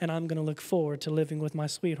on, and I'm going to look forward to living with my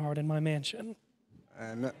sweetheart in my mansion.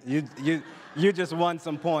 You just won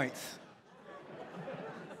some points.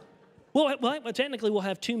 Well, technically we'll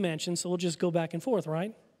have two mansions, so we'll just go back and forth,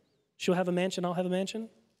 right? She'll have a mansion, I'll have a mansion.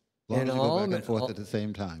 As long as you go back and forth at the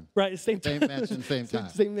same time. Right, same mansion, same time.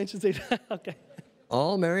 Same mansion, same time. Okay.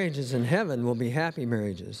 All marriages in heaven will be happy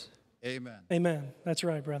marriages. Amen. Amen. That's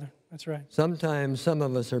right, brother. That's right. Sometimes some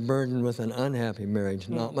of us are burdened with an unhappy marriage,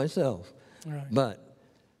 not myself. Right. But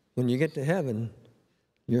when you get to heaven,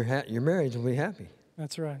 your marriage will be happy.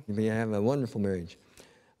 That's right. You'll have a wonderful marriage.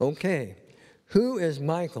 Okay. Who is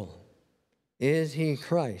Michael? Is he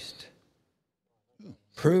Christ?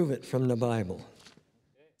 Prove it from the Bible.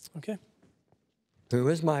 Okay. Who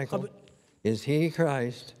is Michael? Is he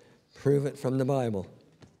Christ? Prove it from the Bible.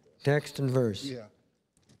 Text and verse. Yeah.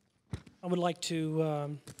 I would like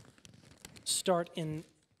to start in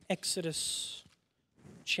Exodus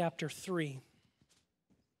chapter 3.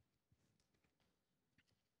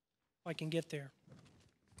 If I can get there.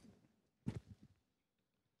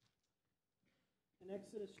 In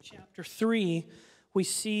Exodus chapter 3, we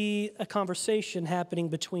see a conversation happening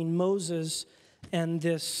between Moses and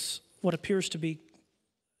this, what appears to be,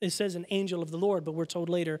 it says an angel of the Lord, but we're told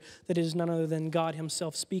later that it is none other than God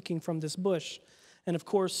himself speaking from this bush. And of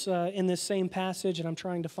course, in this same passage, and I'm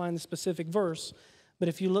trying to find the specific verse, but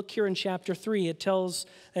if you look here in chapter 3, it tells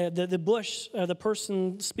the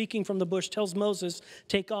person speaking from the bush tells Moses,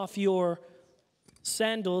 take off your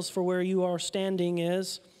sandals, for where you are standing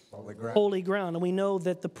is holy ground. And we know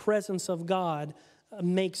that the presence of God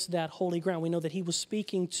makes that holy ground. We know that he was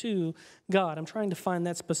speaking to God. I'm trying to find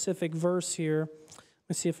that specific verse here.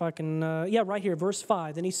 Let's see if I can, right here, verse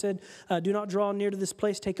 5. Then he said, do not draw near to this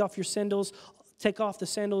place, take off your sandals, take off the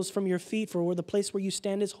sandals from your feet, for the place where you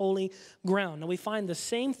stand is holy ground. Now we find the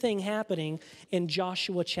same thing happening in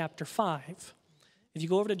Joshua chapter 5. If you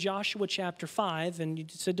go over to Joshua chapter 5, and you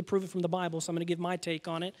said to prove it from the Bible, so I'm going to give my take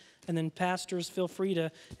on it, and then pastors, feel free to,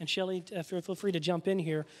 and Shelley, feel free to jump in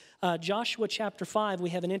here. Joshua chapter 5, we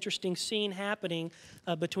have an interesting scene happening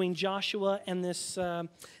between Joshua and this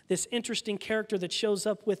interesting character that shows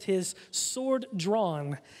up with his sword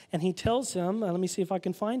drawn. And he tells him, let me see if I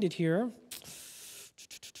can find it here.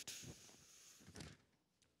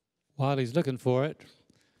 While he's looking for it,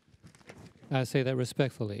 I say that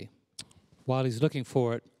respectfully. While he's looking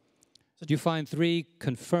for it, you find 3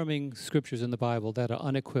 confirming scriptures in the Bible that are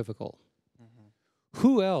unequivocal.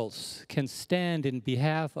 Who else can stand in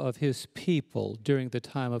behalf of his people during the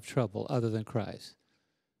time of trouble other than Christ?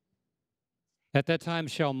 At that time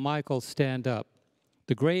shall Michael stand up,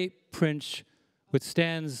 the great prince which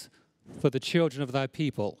stands for the children of thy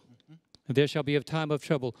people. And there shall be a time of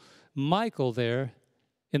trouble. Michael there,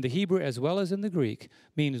 in the Hebrew as well as in the Greek,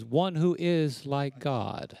 means one who is like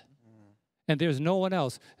God. And there's no one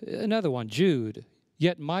else. Another one, Jude.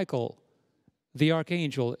 Yet Michael, the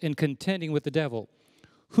archangel, in contending with the devil.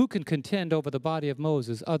 Who can contend over the body of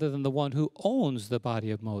Moses other than the one who owns the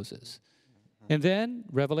body of Moses? And then,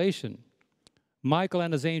 Revelation. Michael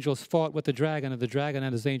and his angels fought with the dragon, and the dragon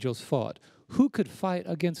and his angels fought. Who could fight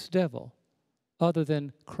against the devil other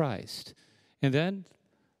than Christ. And then,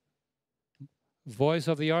 voice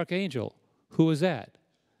of the archangel. Who is that?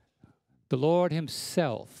 The Lord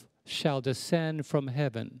himself shall descend from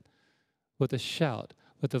heaven with a shout,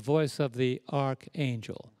 with the voice of the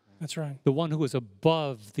archangel. That's right. The one who is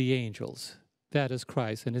above the angels. That is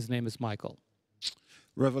Christ, and his name is Michael.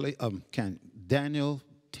 Daniel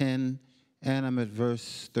 10, and I'm at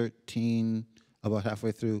verse 13, about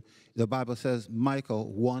halfway through. The Bible says,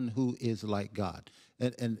 Michael, one who is like God.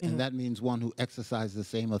 And that means one who exercises the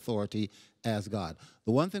same authority as God.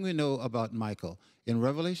 The one thing we know about Michael, in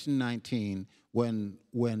Revelation 19, when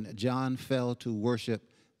John fell to worship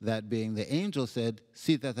that being, the angel said,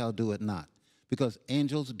 see that thou do it not. Because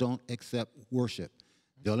angels don't accept worship.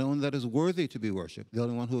 The only one that is worthy to be worshiped, the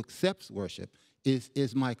only one who accepts worship,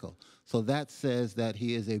 is Michael. So that says that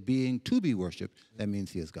he is a being to be worshiped. That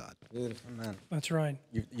means he is God. Beautiful, man. That's right.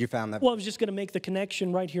 You found that? Well, I was just going to make the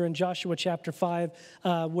connection right here in Joshua chapter 5,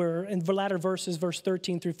 where in the latter verses, verse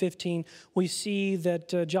 13 through 15, we see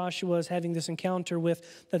that Joshua is having this encounter with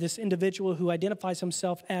this individual who identifies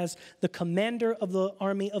himself as the commander of the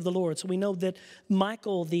army of the Lord. So we know that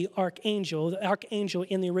Michael, the archangel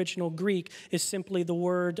in the original Greek is simply the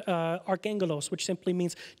word archangelos, which simply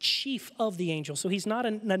means chief of the angels. So he's not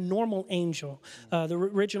a normal angel. The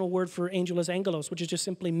original word for angel is angelos, which is just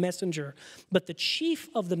simply messenger. But the chief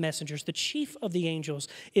of the messengers, the chief of the angels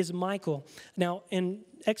is Michael. Now, in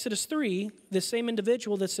Exodus 3, the same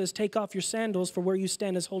individual that says, take off your sandals, for where you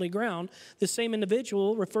stand is holy ground, the same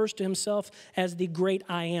individual refers to himself as the great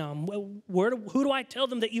I am. Who do I tell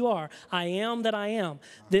them that you are? I am that I am.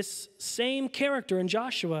 This same character in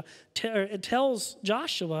Joshua tells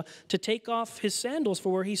Joshua to take off his sandals,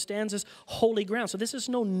 for where he stands is holy ground. So this is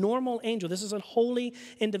no normal angel. This is a holy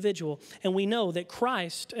individual. And we know that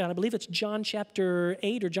Christ, and I believe it's John chapter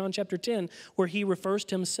 8 or John chapter 10, where he refers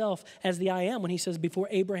to himself as the I am, when he says, before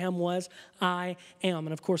Abraham was, I am.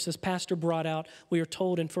 And of course, as Pastor brought out, we are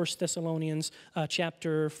told in 1 Thessalonians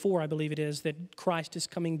chapter 4, I believe it is, that Christ is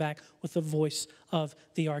coming back with the voice of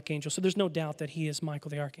the archangel. So there's no doubt that he is Michael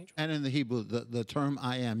the archangel. And in the Hebrew, the term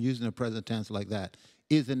I am, using the present tense like that,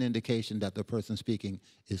 is an indication that the person speaking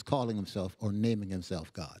is calling himself or naming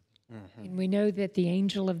himself God. Mm-hmm. And we know that the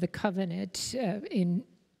angel of the covenant in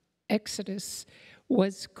Exodus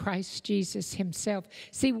was Christ Jesus himself.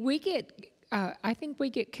 See, I think we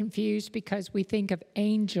get confused because we think of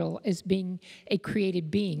angel as being a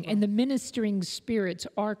created being, and the ministering spirits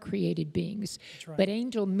are created beings. Right. But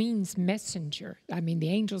angel means messenger. I mean, the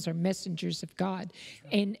angels are messengers of God.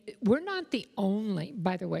 Right. And we're not the only,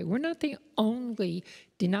 by the way, we're not the only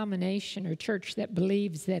denomination or church that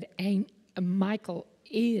believes that Michael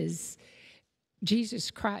is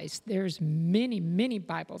Jesus Christ. There's many, many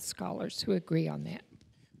Bible scholars who agree on that.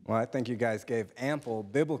 Well, I think you guys gave ample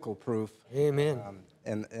biblical proof. Amen.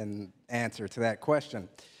 In answer to that question.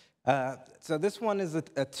 So this one is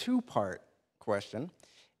a two-part question.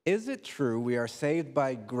 Is it true we are saved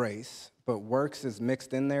by grace, but works is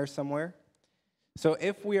mixed in there somewhere? So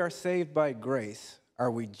if we are saved by grace, are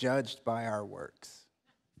we judged by our works?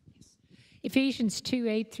 Ephesians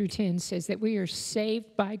 2:8 through 10 says that we are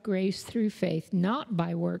saved by grace through faith, not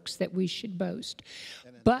by works that we should boast.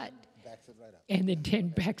 But and then 10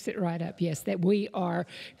 backs it right up, yes, that we are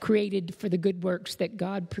created for the good works that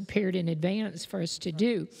God prepared in advance for us to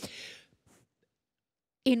do.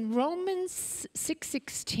 In Romans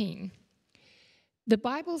 6:16, the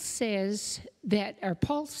Bible says that, or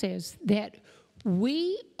Paul says that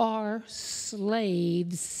we are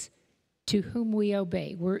slaves to whom we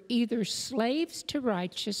obey. We're either slaves to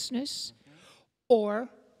righteousness or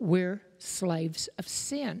we're slaves of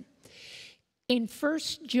sin. In 1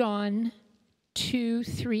 John 2,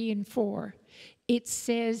 3, and 4, it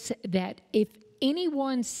says that if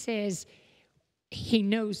anyone says he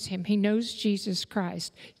knows him, he knows Jesus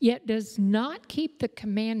Christ, yet does not keep the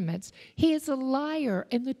commandments, he is a liar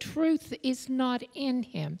and the truth is not in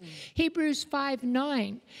him. Hebrews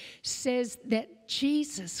 5:9 says that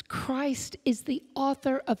Jesus Christ is the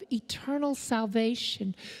author of eternal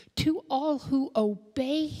salvation to all who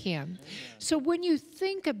obey him. So when you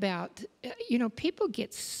think about, people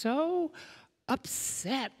get so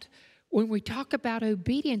upset when we talk about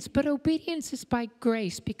obedience, but obedience is by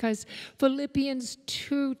grace, because Philippians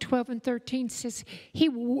 2:12 and 13 says he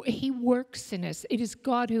works in us. It is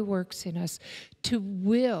God who works in us to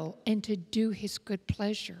will and to do his good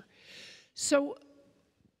pleasure. So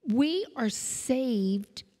we are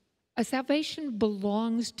saved. Salvation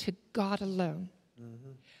belongs to God alone.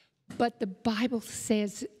 Mm-hmm. But the Bible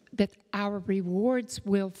says that our rewards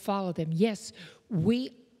will follow them. Yes,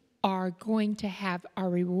 we are going to have our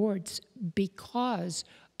rewards because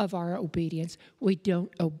of our obedience. We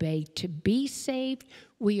don't obey to be saved.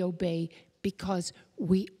 We obey because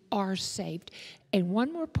we are saved. And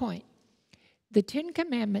one more point. The 10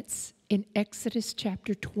 Commandments in Exodus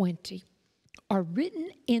chapter 20 are written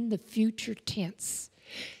in the future tense.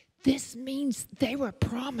 This means they were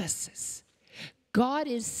promises. God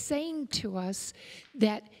is saying to us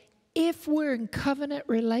that if we're in covenant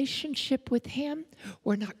relationship with Him,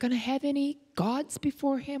 we're not going to have any gods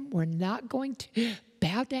before Him. We're not going to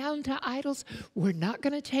bow down to idols. We're not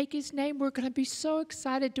going to take His name. We're going to be so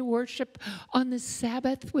excited to worship on the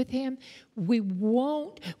Sabbath with Him. We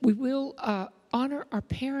will honor our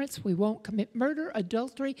parents. We won't commit murder,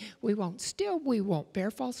 adultery. We won't steal. We won't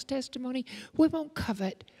bear false testimony. We won't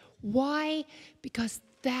covet. Why? Because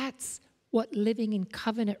that's what living in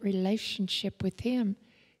covenant relationship with Him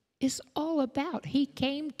is all about. He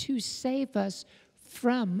came to save us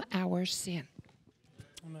from our sin.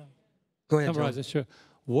 Amen. Go ahead, Summarize John. it, sure.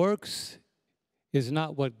 Works is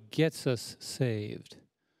not what gets us saved.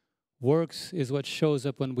 Works is what shows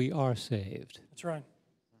up when we are saved. That's right.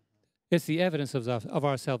 It's the evidence of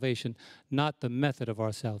our salvation, not the method of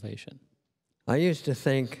our salvation. I used to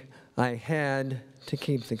think I had to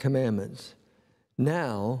keep the commandments.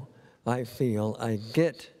 Now I feel I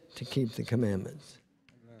get to keep the commandments.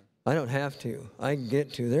 I don't have to. I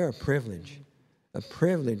get to. They're a privilege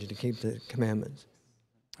to keep the commandments.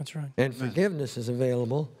 That's right. And forgiveness is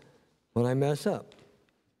available when I mess up.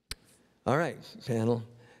 All right, panel.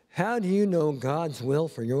 How do you know God's will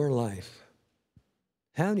for your life?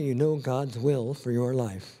 How do you know God's will for your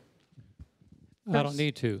life? I don't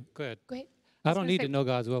need to. Go ahead. Go ahead. I don't need to know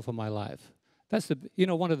God's will for my life. That's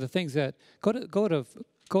one of the things that go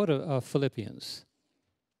to Philippians.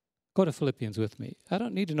 Go to Philippians with me. I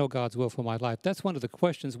don't need to know God's will for my life. That's one of the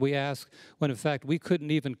questions we ask when, in fact, we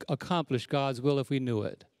couldn't even accomplish God's will if we knew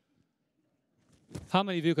it. How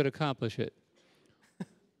many of you could accomplish it?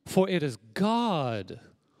 For it is God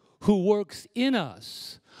who works in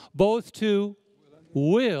us, both to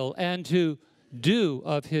will and to do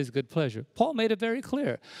of His good pleasure. Paul made it very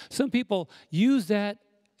clear. Some people use that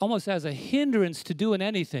almost as a hindrance to doing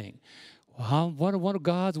anything. Well, what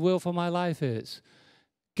God's will for my life is.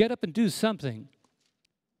 Get up and do something,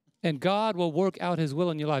 and God will work out His will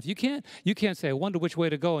in your life. You can't say, I wonder which way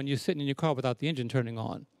to go, and you're sitting in your car without the engine turning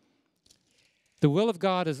on. The will of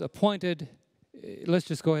God is appointed. Let's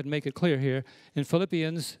just go ahead and make it clear here. In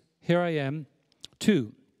Philippians, here I am,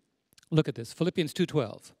 2. Look at this, Philippians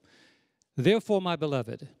 2:12. Therefore, my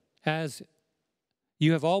beloved, as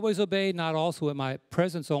you have always obeyed, not also in my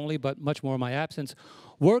presence only, but much more in my absence,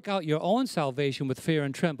 work out your own salvation with fear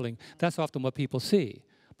and trembling. That's often what people see.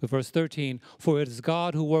 But verse 13, for it is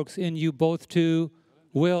God who works in you both to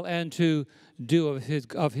will and to do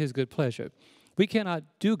of his good pleasure. We cannot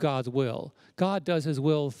do God's will. God does His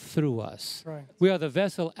will through us. Right. We are the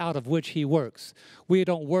vessel out of which He works. We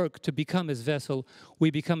don't work to become His vessel. We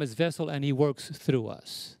become His vessel and He works through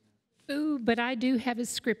us. Ooh, but I do have a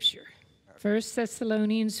scripture. 1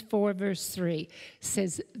 Thessalonians 4, verse 3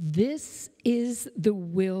 says, this is the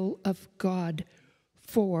will of God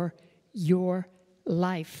for your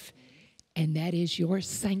life, and that is your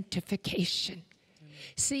sanctification.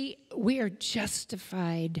 See, we are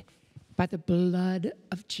justified by the blood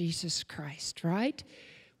of Jesus Christ, right?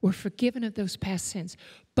 We're forgiven of those past sins.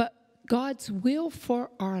 But God's will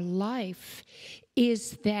for our life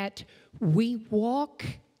is that we walk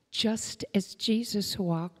just as Jesus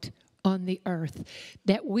walked on the earth,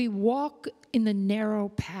 that we walk in the narrow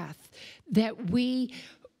path, that we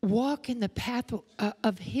walk in the path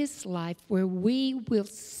of His life where we will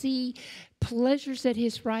see pleasures at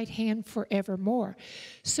His right hand forevermore.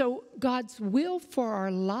 So God's will for our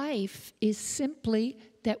life is simply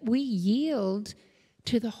that we yield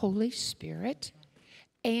to the Holy Spirit,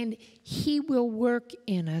 and He will work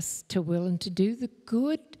in us to will and to do the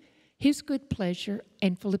good, His good pleasure.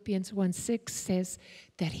 And Philippians 1:6 says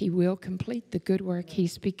that He will complete the good work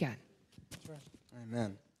He's begun.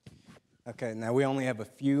 Amen. Okay, now we only have a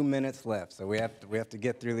few minutes left, so we have to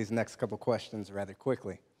get through these next couple questions rather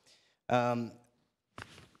quickly. One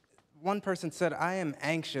person said, I am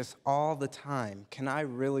anxious all the time. Can I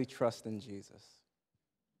really trust in Jesus?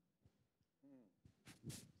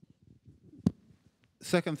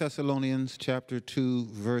 2 Thessalonians chapter 2,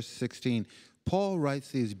 verse 16. Paul writes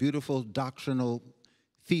these beautiful doctrinal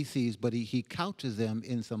theses, but he couches them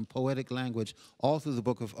in some poetic language all through the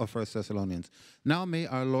book of 1 Thessalonians. Now may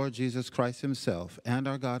our Lord Jesus Christ Himself and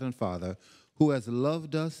our God and Father, who has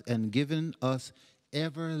loved us and given us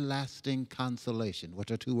everlasting consolation,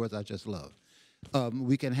 which are two words I just love.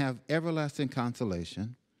 We can have everlasting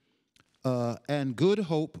consolation and good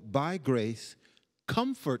hope by grace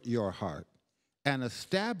comfort your heart, and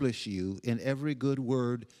establish you in every good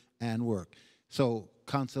word and work. So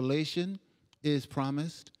consolation is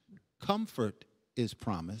promised, comfort is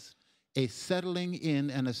promised, a settling in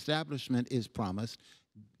and establishment is promised,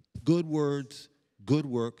 good words, good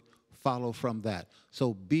work follow from that.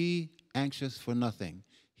 So be anxious for nothing.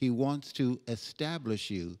 He wants to establish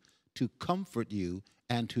you, to comfort you,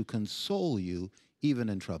 and to console you even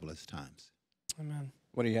in troublous times. Amen.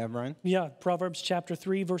 What do you have, Brian? Yeah, Proverbs chapter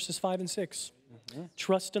 3, verses 5 and 6.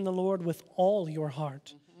 Trust in the Lord with all your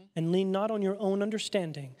heart, and lean not on your own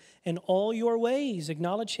understanding. In all your ways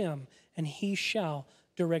acknowledge him, and he shall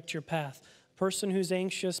direct your path. Person who's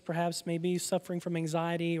anxious, perhaps maybe suffering from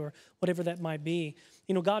anxiety or whatever that might be,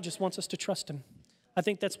 you know, God just wants us to trust him. I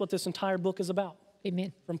think that's what this entire book is about.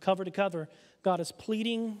 Amen. From cover to cover, God is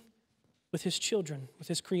pleading with his children, with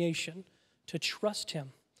his creation, to trust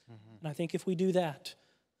him. And I think if we do that,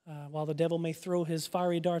 while the devil may throw his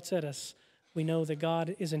fiery darts at us, we know that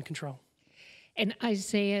God is in control. And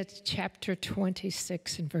Isaiah chapter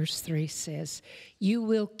 26 and verse 3 says, "You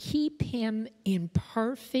will keep him in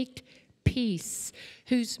perfect peace,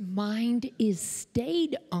 whose mind is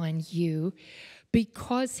stayed on you,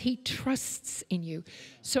 because he trusts in you."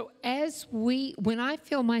 So when I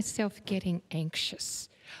feel myself getting anxious,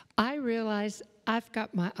 I realize I've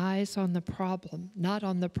got my eyes on the problem, not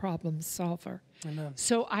on the problem solver. Amen.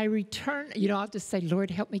 So I return, I'll just say, Lord,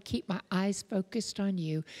 help me keep my eyes focused on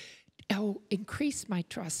you. Oh, increase my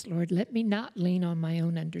trust, Lord. Let me not lean on my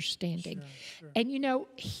own understanding. Sure. And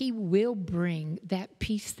he will bring that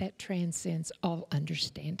peace that transcends all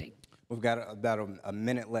understanding. We've got about a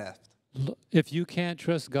minute left. If you can't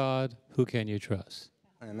trust God, who can you trust?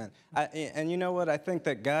 Amen. And you know what? I think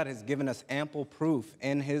that God has given us ample proof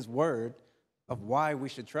in his word of why we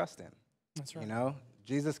should trust him. That's right.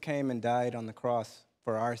 Jesus came and died on the cross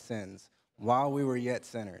for our sins while we were yet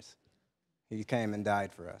sinners. He came and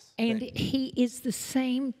died for us. And he is the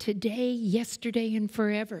same today, yesterday, and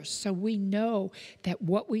forever. So we know that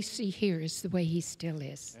what we see here is the way he still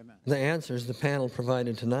is. Amen. The answers the panel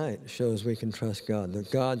provided tonight shows we can trust God.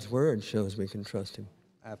 That God's word shows we can trust him.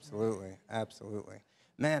 Absolutely, absolutely.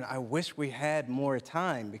 Man, I wish we had more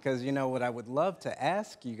time because what I would love to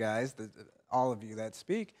ask you guys, all of you that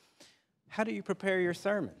speak, how do you prepare your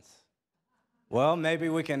sermons? Well, maybe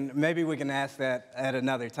we can ask that at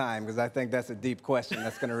another time because I think that's a deep question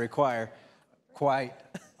that's going to require quite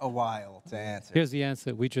a while to answer. Here's the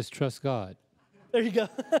answer. We just trust God. There you go.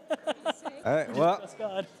 All right, well, Trust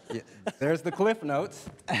God. yeah, there's the Cliff Notes.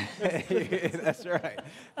 That's right.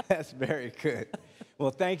 That's very good. Well,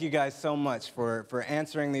 thank you guys so much for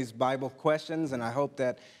answering these Bible questions, and I hope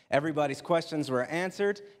that everybody's questions were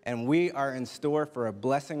answered, and we are in store for a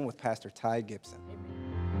blessing with Pastor Ty Gibson.